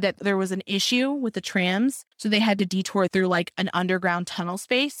he said that there was an issue with the trams, so they had to detour through like an underground tunnel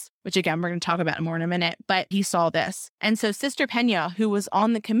space, which again, we're going to talk about more in a minute, but he saw this. And so Sister Pena, who was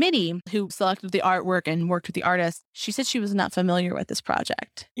on the committee, who selected the artwork and worked with the artist, she said she was not familiar with this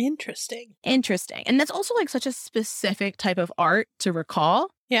project. Interesting. And that's also like such a specific type of art to recall.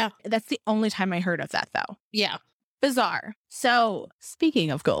 Yeah. That's the only time I heard of that, though. Yeah. Bizarre. So,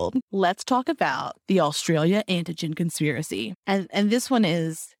 speaking of gold, let's talk about the Australia antigen conspiracy. And this one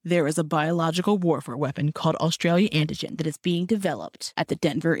is, there is a biological warfare weapon called Australia antigen that is being developed at the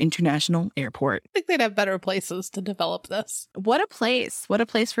Denver International Airport. I think they'd have better places to develop this. What a place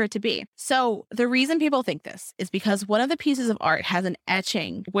for it to be. So the reason people think this is because one of the pieces of art has an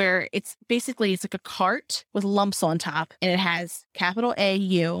etching where it's like a cart with lumps on top, and it has capital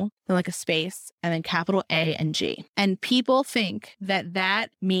A-U, then like a space, and then capital A and G. And people think that that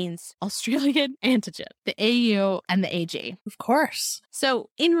means Australian antigen, the AU and the AG. Of course. So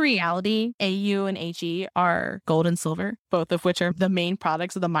in reality, AU and AG are gold and silver, both of which are the main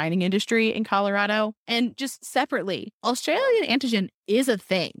products of the mining industry in Colorado. And just separately, Australian antigen is a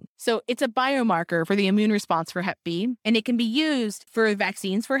thing. So it's a biomarker for the immune response for Hep B, and it can be used for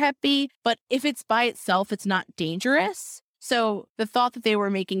vaccines for Hep B. But if it's by itself, it's not dangerous. So the thought that they were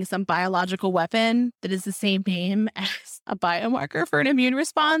making some biological weapon that is the same name as a biomarker for an immune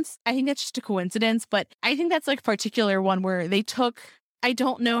response, I think that's just a coincidence. But I think that's like a particular one where they took, I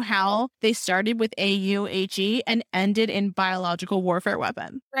don't know how they started with AUHE and ended in biological warfare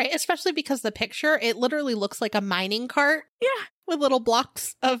weapon. Right. Especially because the picture, it literally looks like a mining cart. Yeah. With little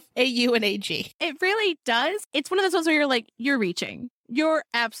blocks of AU and AG. It really does. It's one of those ones where you're like, you're reaching. You're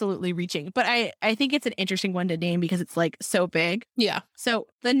absolutely reaching. But I think it's an interesting one to name because it's like so big. Yeah. So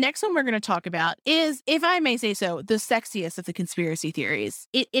the next one we're going to talk about is, if I may say so, the sexiest of the conspiracy theories.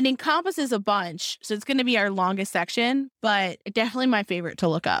 It encompasses a bunch. So it's going to be our longest section, but definitely my favorite to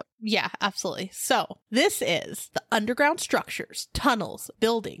look up. Yeah, absolutely. So this is the underground structures, tunnels,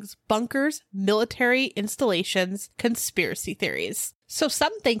 buildings, bunkers, military installations, conspiracy theories. So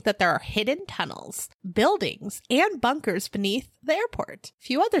some think that there are hidden tunnels, buildings, and bunkers beneath the airport.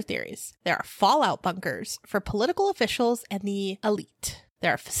 Few other theories. There are fallout bunkers for political officials and the elite.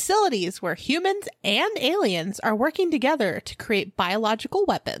 There are facilities where humans and aliens are working together to create biological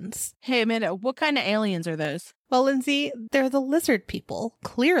weapons. Hey, Amanda, what kind of aliens are those? Well, Lindsay, they're the lizard people,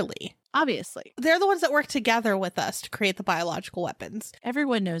 clearly. Obviously. They're the ones that work together with us to create the biological weapons.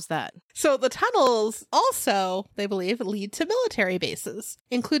 Everyone knows that. So the tunnels also, they believe, lead to military bases,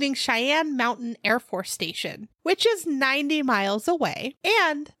 including Cheyenne Mountain Air Force Station, which is 90 miles away.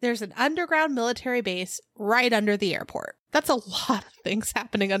 And there's an underground military base right under the airport. That's a lot of things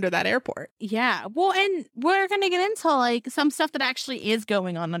happening under that airport. Yeah. Well, and we're going to get into like some stuff that actually is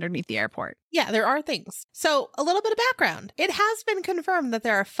going on underneath the airport. Yeah, there are things. So a little bit of background. It has been confirmed that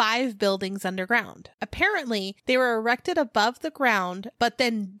there are 5 buildings underground. Apparently, they were erected above the ground, but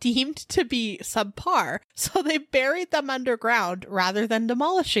then deemed to be subpar. So they buried them underground rather than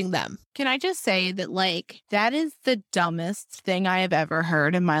demolishing them. Can I just say that, like, that is the dumbest thing I have ever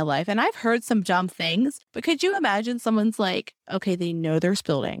heard in my life. And I've heard some dumb things, but could you imagine someone's like, okay, they know there's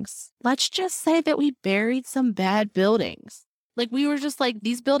buildings. Let's just say that we buried some bad buildings. Like, we were just like,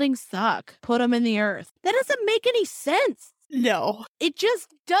 these buildings suck. Put them in the earth. That doesn't make any sense. No. It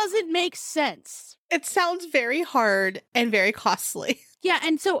just doesn't make sense. It sounds very hard and very costly. Yeah.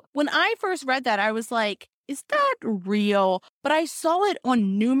 And so when I first read that, I was like, is that real? But I saw it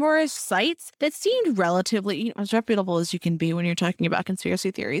on numerous sites that seemed relatively, as reputable as you can be when you're talking about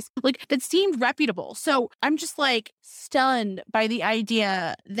conspiracy theories, like that seemed reputable. So I'm just like stunned by the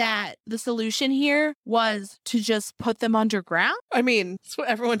idea that the solution here was to just put them underground. I mean, it's what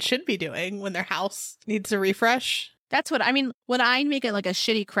everyone should be doing when their house needs a refresh. That's what I mean. When I make it like a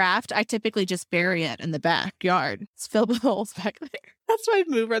shitty craft, I typically just bury it in the backyard. It's filled with holes back there. That's why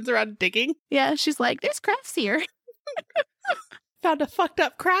Moo runs around digging. Yeah, she's like, there's crafts here. Found a fucked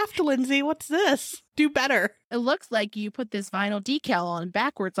up craft, Lindsay. What's this? Do better. It looks like you put this vinyl decal on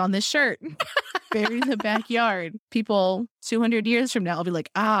backwards on this shirt. Buried in the backyard. People 200 years from now will be like,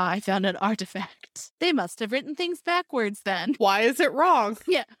 I found an artifact. They must have written things backwards then. Why is it wrong?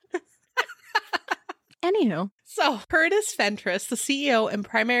 Yeah. Anywho. So, Curtis Fentress, the CEO and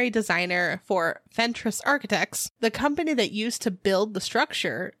primary designer for Fentress Architects, the company that used to build the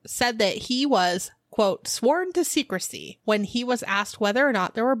structure, said that he was, quote, sworn to secrecy when he was asked whether or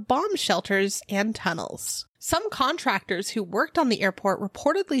not there were bomb shelters and tunnels. Some contractors who worked on the airport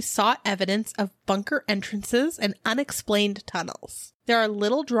reportedly saw evidence of bunker entrances and unexplained tunnels. There are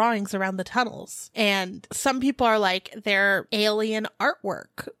little drawings around the tunnels, and some people are like they're alien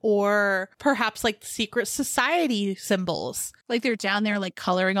artwork or perhaps like secret society symbols. Like they're down there like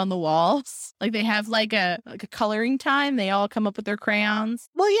coloring on the walls. Like they have like a coloring time. They all come up with their crayons.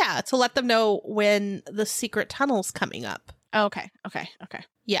 Well, yeah, to let them know when the secret tunnel's coming up. Okay.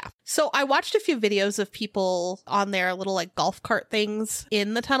 Yeah. So I watched a few videos of people on their little like golf cart things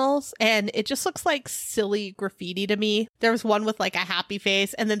in the tunnels, and it just looks like silly graffiti to me. There was one with like a happy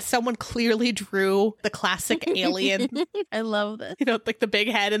face, and then someone clearly drew the classic alien. I love this. You know, like the big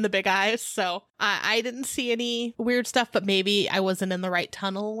head and the big eyes. So I didn't see any weird stuff, but maybe I wasn't in the right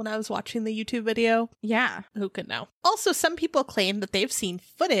tunnel when I was watching the YouTube video. Yeah. Who could know? Also, some people claim that they've seen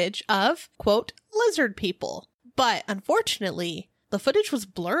footage of, quote, lizard people. But unfortunately, the footage was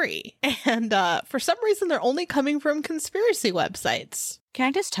blurry, and for some reason, they're only coming from conspiracy websites. Can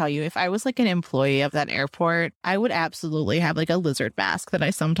I just tell you, if I was like an employee of that airport, I would absolutely have like a lizard mask that I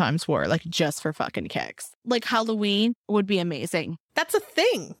sometimes wore, like just for fucking kicks. Like Halloween would be amazing. That's a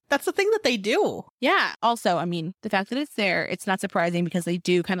thing. That's a thing that they do. Yeah. Also, I mean, the fact that it's there, it's not surprising because they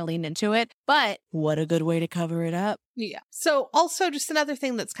do kind of lean into it, but what a good way to cover it up. Yeah. So also just another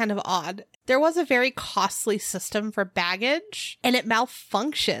thing that's kind of odd. There was a very costly system for baggage and it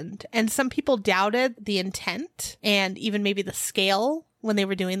malfunctioned. And some people doubted the intent and even maybe the scale when they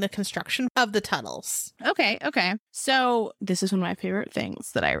were doing the construction of the tunnels. Okay. So this is one of my favorite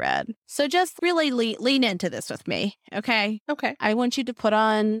things that I read. So just really lean into this with me, okay? Okay. I want you to put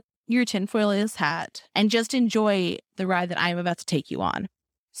on your tinfoil hat and just enjoy the ride that I'm about to take you on.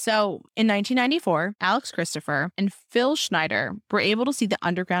 So in 1994, Alex Christopher and Phil Schneider were able to see the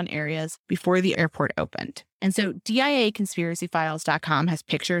underground areas before the airport opened. And so DIAconspiracyfiles.com has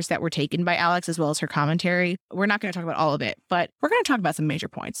pictures that were taken by Alex as well as her commentary. We're not going to talk about all of it, but we're going to talk about some major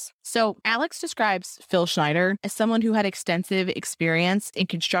points. So Alex describes Phil Schneider as someone who had extensive experience in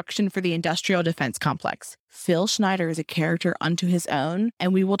construction for the industrial defense complex. Phil Schneider is a character unto his own,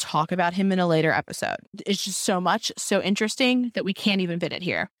 and we will talk about him in a later episode. It's just so much, so interesting that we can't even fit it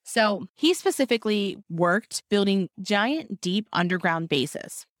here. So he specifically worked building giant, deep underground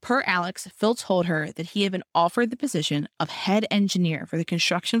bases. Per Alex, Phil told her that he had been offered the position of head engineer for the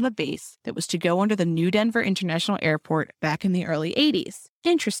construction of a base that was to go under the New Denver International Airport back in the early 80s.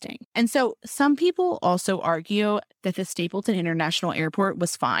 Interesting. And so some people also argue that the Stapleton International Airport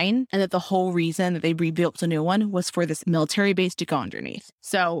was fine and that the whole reason that they rebuilt a new one was for this military base to go underneath.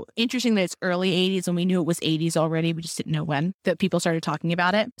 So interesting that it's early 80s and we knew it was 80s already. We just didn't know when that people started talking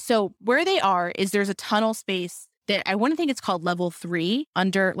about it. So where they are is there's a tunnel space that I want to think it's called level 3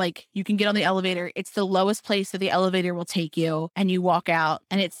 under, like, you can get on the elevator. It's the lowest place that the elevator will take you and you walk out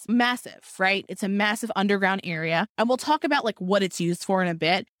and it's massive, right? It's a massive underground area. And we'll talk about like what it's used for in a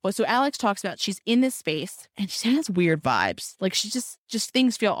bit. But so Alex talks about she's in this space and she has weird vibes. Like she just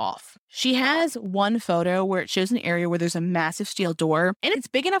things feel off. She has one photo where it shows an area where there's a massive steel door and it's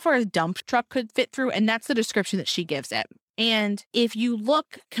big enough where a dump truck could fit through. And that's the description that she gives it. And if you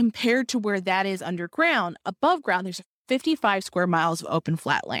look compared to where that is underground, above ground, there's 55 square miles of open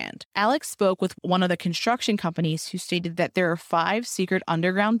flat land. Alex spoke with one of the construction companies who stated that there are 5 secret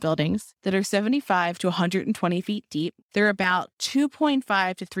underground buildings that are 75 to 120 feet deep. They're about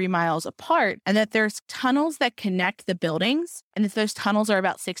 2.5 to 3 miles apart, and that there's tunnels that connect the buildings, and that those tunnels are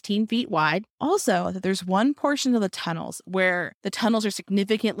about 16 feet wide. Also, that there's one portion of the tunnels where the tunnels are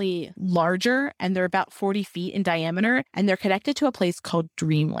significantly larger, and they're about 40 feet in diameter, and they're connected to a place called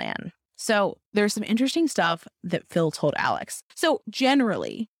Dreamland. So there's some interesting stuff that Phil told Alex. So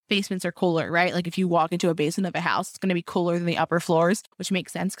generally, basements are cooler, right? Like if you walk into a basement of a house, it's going to be cooler than the upper floors, which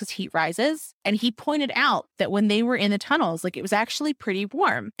makes sense because heat rises. And he pointed out that when they were in the tunnels, like it was actually pretty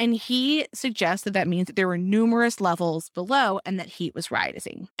warm. And he suggested that means that there were numerous levels below and that heat was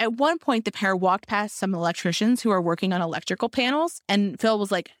rising. At one point, the pair walked past some electricians who are working on electrical panels. And Phil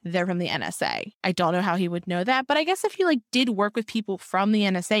was like, they're from the NSA. I don't know how he would know that. But I guess if you like did work with people from the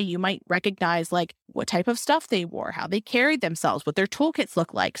NSA, you might recognize like what type of stuff they wore, how they carried themselves, what their toolkits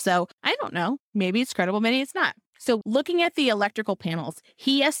look like. So I don't know. Maybe it's credible, maybe it's not. So looking at the electrical panels,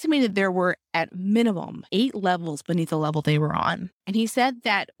 he estimated there were at minimum 8 levels beneath the level they were on. And he said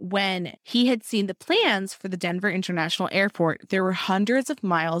that when he had seen the plans for the Denver International Airport, there were hundreds of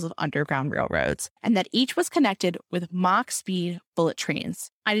miles of underground railroads, and that each was connected with Mach speed bullet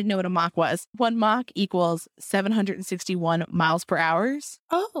trains. I didn't know what a Mach was. 1 Mach equals 761 miles per hour.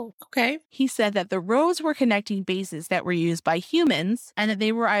 Oh, okay. He said that the roads were connecting bases that were used by humans and that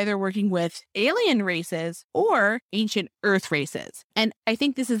they were either working with alien races or ancient Earth races. And I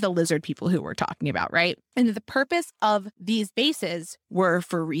think this is the lizard people who we're talking about, right? And the purpose of these bases were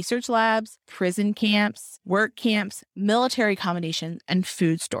for research labs, prison camps, work camps, military accommodation, and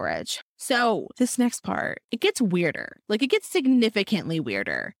food storage. So this next part, it gets weirder. Like it gets significantly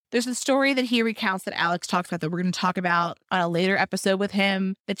weirder. There's a story that he recounts that Alex talks about that we're going to talk about on a later episode with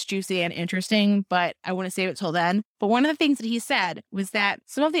him that's juicy and interesting, but I want to save it till then. But one of the things that he said was that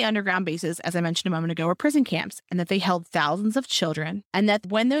some of the underground bases, as I mentioned a moment ago, were prison camps and that they held thousands of children and that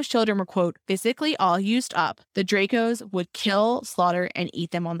when those children were, quote, physically all used up, the Dracos would kill, slaughter, and eat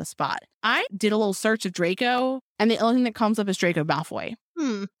them on the spot. I did a little search of Draco and the only thing that comes up is Draco Malfoy.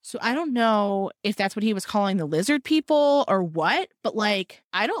 So I don't know if that's what he was calling the lizard people or what, but like,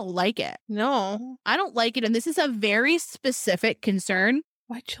 I don't like it. No. I don't like it. And this is a very specific concern.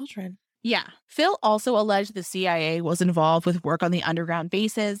 Why children? Yeah. Phil also alleged the CIA was involved with work on the underground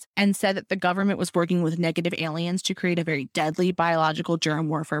bases and said that the government was working with negative aliens to create a very deadly biological germ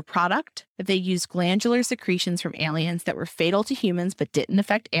warfare product, that they used glandular secretions from aliens that were fatal to humans but didn't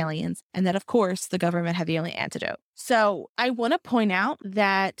affect aliens, and that, of course, the government had the only antidote. So I want to point out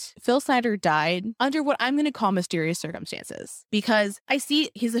that Phil Schneider died under what I'm going to call mysterious circumstances, because I see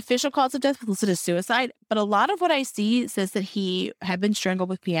his official cause of death was listed as suicide, but a lot of what I see says that he had been strangled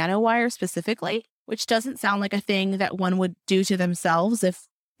with piano wire specifically, which doesn't sound like a thing that one would do to themselves if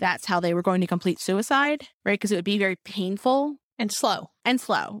that's how they were going to complete suicide, right? Because it would be very painful. And slow. And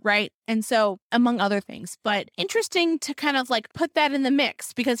slow, right? And so, among other things. But interesting to kind of like put that in the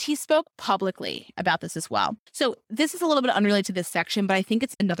mix because he spoke publicly about this as well. So, this is a little bit unrelated to this section, but I think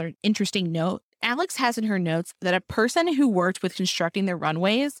it's another interesting note. Alex has in her notes that a person who worked with constructing the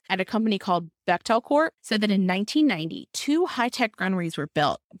runways at a company called Bechtel Corp said that in 1990, 2 high-tech runways were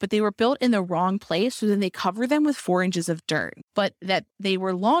built, but they were built in the wrong place, so then they covered them with 4 inches of dirt, but that they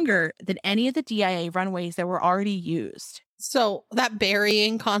were longer than any of the DIA runways that were already used. So that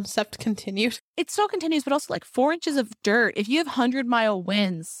burying concept continued. It still continues, but also like 4 inches of dirt. If you have 100-mile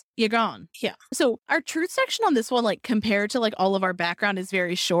winds, you're gone. Yeah. So our truth section on this one, like compared to like all of our background, is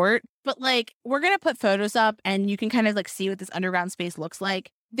very short. But like we're going to put photos up and you can kind of like see what this underground space looks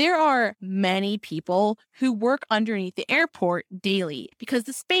like. There are many people who work underneath the airport daily because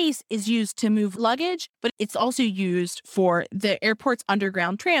the space is used to move luggage, but it's also used for the airport's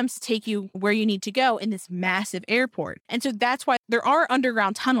underground trams to take you where you need to go in this massive airport. And so that's why there are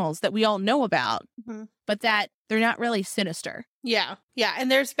underground tunnels that we all know about, but that they're not really sinister. Yeah. Yeah. And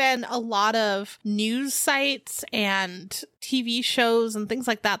there's been a lot of news sites and TV shows and things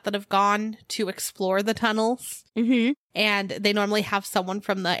like that that have gone to explore the tunnels. And they normally have someone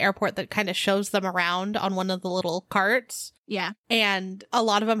from the airport that kind of shows them around on one of the little carts. Yeah. And a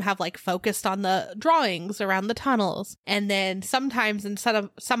lot of them have like focused on the drawings around the tunnels. And then sometimes instead of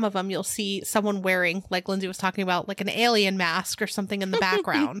some of them, you'll see someone wearing, like Lindsay was talking about, like an alien mask or something in the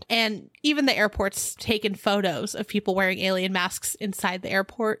background. And even the airport's taken photos of people wearing alien masks inside the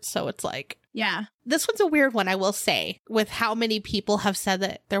airport. So it's like, yeah. This one's a weird one, I will say, with how many people have said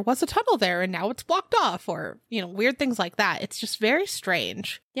that there was a tunnel there and now it's blocked off or, you know, weird things like that. It's just very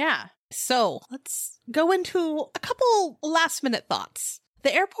strange. Yeah. So let's go into a couple last minute thoughts.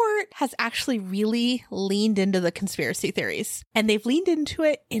 The airport has actually really leaned into the conspiracy theories, and they've leaned into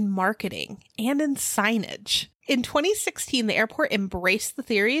it in marketing and in signage. In 2016, the airport embraced the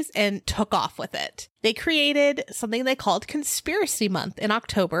theories and took off with it. They created something they called Conspiracy Month in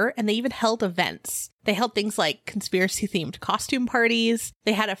October, and they even held events. They held things like conspiracy-themed costume parties.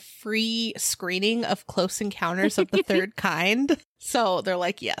 They had a free screening of Close Encounters of the Third Kind. So they're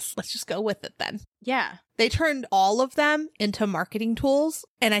like, yes, let's just go with it then. Yeah. They turned all of them into marketing tools,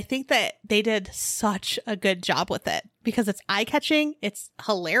 and I think that they did such a good job with it because it's eye-catching, it's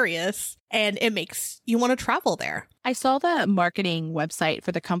hilarious, and it makes you want to travel there. I saw the marketing website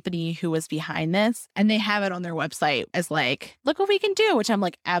for the company who was behind this, and they have it on their website as like, look what we can do, which I'm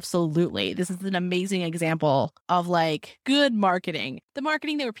like, absolutely. This is an amazing example of like good marketing. The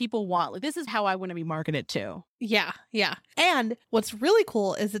marketing that people want. Like, this is how I want to be marketed to. Yeah, yeah. And what's really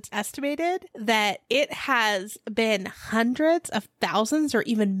cool is it's estimated that it has been hundreds of thousands or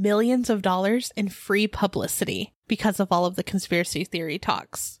even millions of dollars in free publicity because of all of the conspiracy theory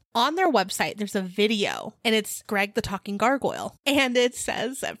talks. On their website, there's a video, and it's Greg the Talking Gargoyle. And it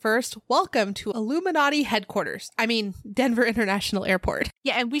says at first, welcome to Illuminati headquarters. I mean, Denver International Airport.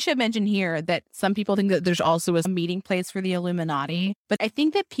 Yeah, and we should mention here that some people think that there's also a meeting place for the Illuminati. But I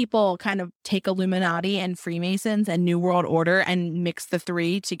think that people kind of take Illuminati and Freemasons and New World Order and mix the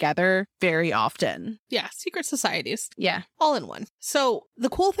three together very often. Yeah, secret societies. Yeah. All in one. So the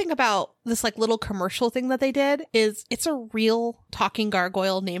cool thing about this like little commercial thing that they did is it's a real talking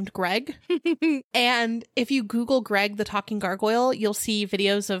gargoyle named Greg. And if you Google Greg the Talking Gargoyle, you'll see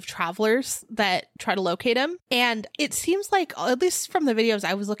videos of travelers that try to locate him. And it seems like, at least from the videos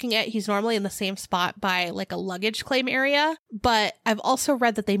I was looking at, he's normally in the same spot by like a luggage claim area. But I've also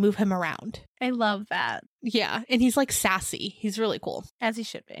read that they move him around. I love that. Yeah, and he's like sassy. He's really cool. As he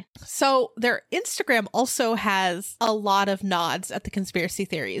should be. So their Instagram also has a lot of nods at the conspiracy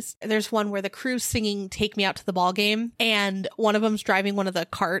theories. There's one where the crew's singing Take Me Out to the Ball Game, and one of them's driving one of the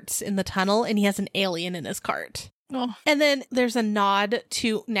carts in the tunnel, and he has an alien in his cart. Oh. And then there's a nod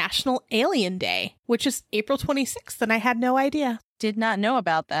to National Alien Day, which is April 26th, and I had no idea. Did not know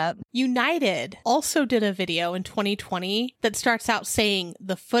about that. United also did a video in 2020 that starts out saying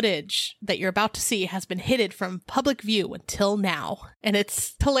the footage that you're about to see has been hidden from public view until now. And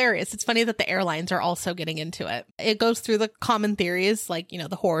it's hilarious. It's funny that the airlines are also getting into it. It goes through the common theories, like, you know,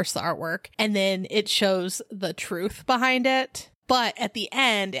 the horse, the artwork, and then it shows the truth behind it. But at the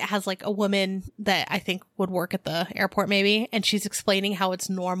end, it has like a woman that I think would work at the airport maybe. And she's explaining how it's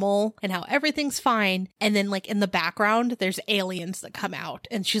normal and how everything's fine. And then like in the background, there's aliens that come out.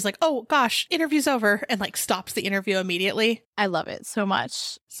 And she's like, oh gosh, interview's over. And like stops the interview immediately. I love it so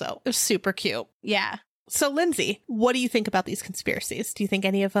much. So it was super cute. Yeah. So Lindsay, what do you think about these conspiracies? Do you think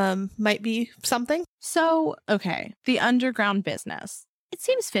any of them might be something? So, okay, the underground business. It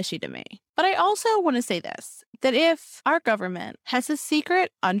seems fishy to me. But I also want to say this, that if our government has a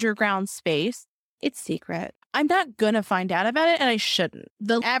secret underground space, it's secret. I'm not gonna find out about it, and I shouldn't.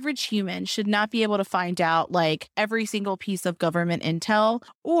 The average human should not be able to find out like every single piece of government intel,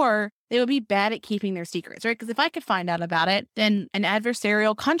 or they would be bad at keeping their secrets, right? Because if I could find out about it, then an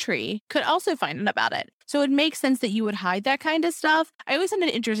adversarial country could also find out about it. So it makes sense that you would hide that kind of stuff. I always find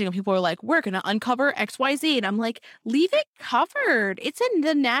it interesting when people are like, we're going to uncover XYZ. And I'm like, leave it covered. It's in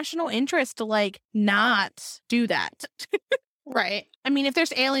the national interest to like not do that. Right. I mean, if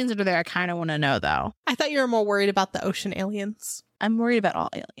there's aliens under there, I kind of want to know, though. I thought you were more worried about the ocean aliens. I'm worried about all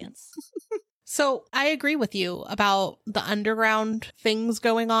aliens. So I agree with you about the underground things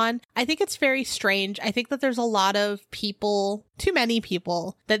going on. I think it's very strange. I think that there's a lot of people, too many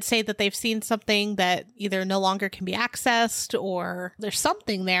people, that say that they've seen something that either no longer can be accessed or there's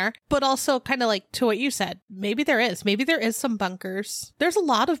something there, but also kind of like to what you said, maybe there is some bunkers. There's a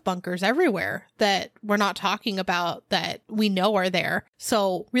lot of bunkers everywhere that we're not talking about that we know are there.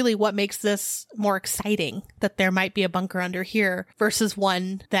 So really what makes this more exciting that there might be a bunker under here versus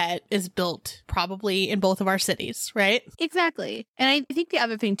one that is built probably in both of our cities, right? Exactly. And I think the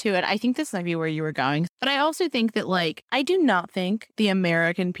other thing too, and I think this might be where you were going, but I also think that like, I do not think the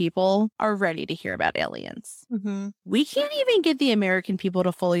American people are ready to hear about aliens. Mm-hmm. We can't even get the American people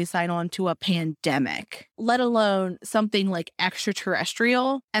to fully sign on to a pandemic, let alone something like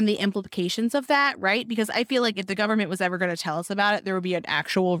extraterrestrial and the implications of that, right? Because I feel like if the government was ever going to tell us about it, there would be an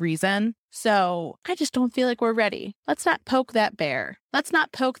actual reason. So I just don't feel like we're ready. Let's not poke that bear. Let's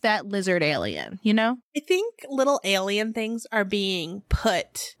not poke that lizard alien, you know? I think little alien things are being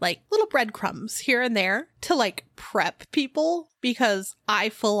put like little breadcrumbs here and there to like prep people because I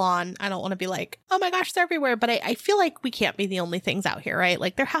don't want to be like, oh my gosh, they're everywhere. But I feel like we can't be the only things out here, right?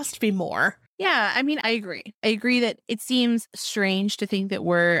 Like there has to be more. Yeah, I mean, I agree. I agree that it seems strange to think that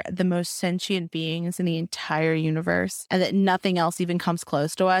we're the most sentient beings in the entire universe and that nothing else even comes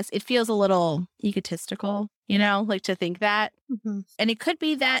close to us. It feels a little egotistical, you know, like to think that. Mm-hmm. And it could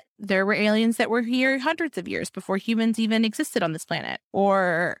be that there were aliens that were here hundreds of years before humans even existed on this planet,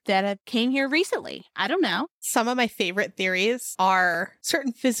 or that have came here recently. I don't know. Some of my favorite theories are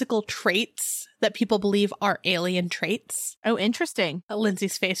certain physical traits that people believe are alien traits. Oh, interesting.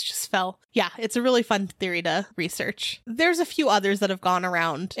 Lindsay's face just fell. Yeah, it's a really fun theory to research. There's a few others that have gone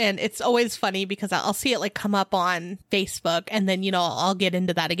around, and it's always funny because I'll see it like come up on Facebook, and then, you know, I'll get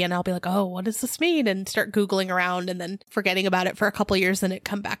into that again. I'll be like, oh, what does this mean? And start Googling around and then forgetting about it for a couple years and it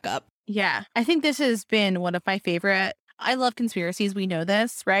come back up. Yeah, I think this has been one of my favorite. I love conspiracies. We know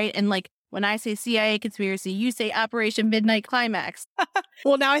this, right? And like when I say CIA conspiracy, you say Operation Midnight Climax.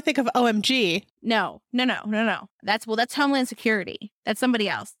 Well, now I think of OMG. No. That's Homeland Security. That's somebody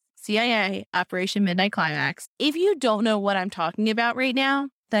else. CIA, Operation Midnight Climax. If you don't know what I'm talking about right now,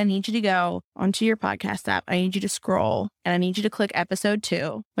 then I need you to go onto your podcast app. I need you to scroll and I need you to click episode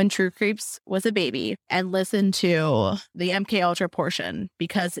 2 when True Creeps was a baby and listen to the MK Ultra portion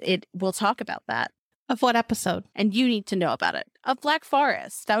because it will talk about that. Of what episode? And you need to know about it. Of Black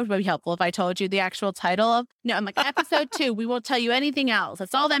Forest. That would be helpful if I told you the actual title of. No, I'm like, episode 2. We won't tell you anything else.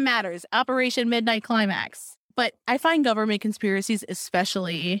 That's all that matters. Operation Midnight Climax. But I find government conspiracies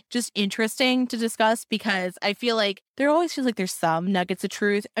especially just interesting to discuss because I feel like there always feels like there's some nuggets of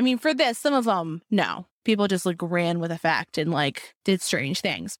truth. I mean, for this, some of them, no. People just like ran with a fact and like did strange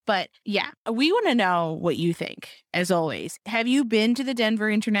things. But yeah, we want to know what you think, as always. Have you been to the Denver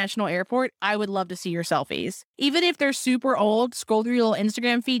International Airport? I would love to see your selfies. Even if they're super old, scroll through your little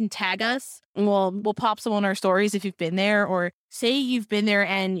Instagram feed and tag us. And we'll pop some on our stories if you've been there, or say you've been there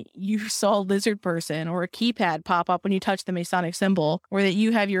and you saw a lizard person or a keypad pop up when you touch the Masonic symbol, or that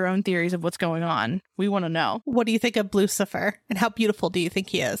you have your own theories of what's going on. We want to know. What do you think of Lucifer? And how beautiful do you think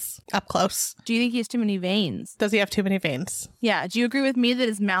he is up close? Do you think he has too many veins? Does he have too many veins? Yeah. Do you agree with me that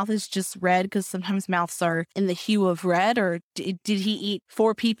his mouth is just red because sometimes mouths are in the hue of red? Or did he eat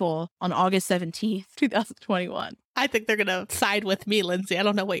 4 people on August 17th, 2021? I think they're going to side with me, Lindsay. I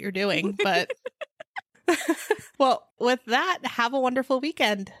don't know what you're doing, but... Well, with that, have a wonderful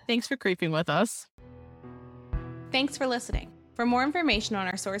weekend. Thanks for creeping with us. Thanks for listening. For more information on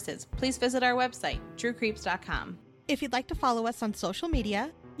our sources, please visit our website, truecreeps.com. If you'd like to follow us on social media,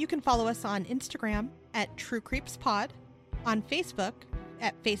 you can follow us on Instagram at TrueCreepsPod, on Facebook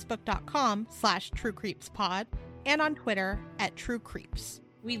at facebook.com/TrueCreepsPod, and on Twitter at TrueCreeps.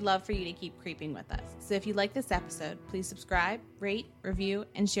 We'd love for you to keep creeping with us. So if you like this episode, please subscribe, rate, review,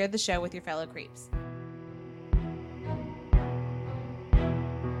 and share the show with your fellow creeps.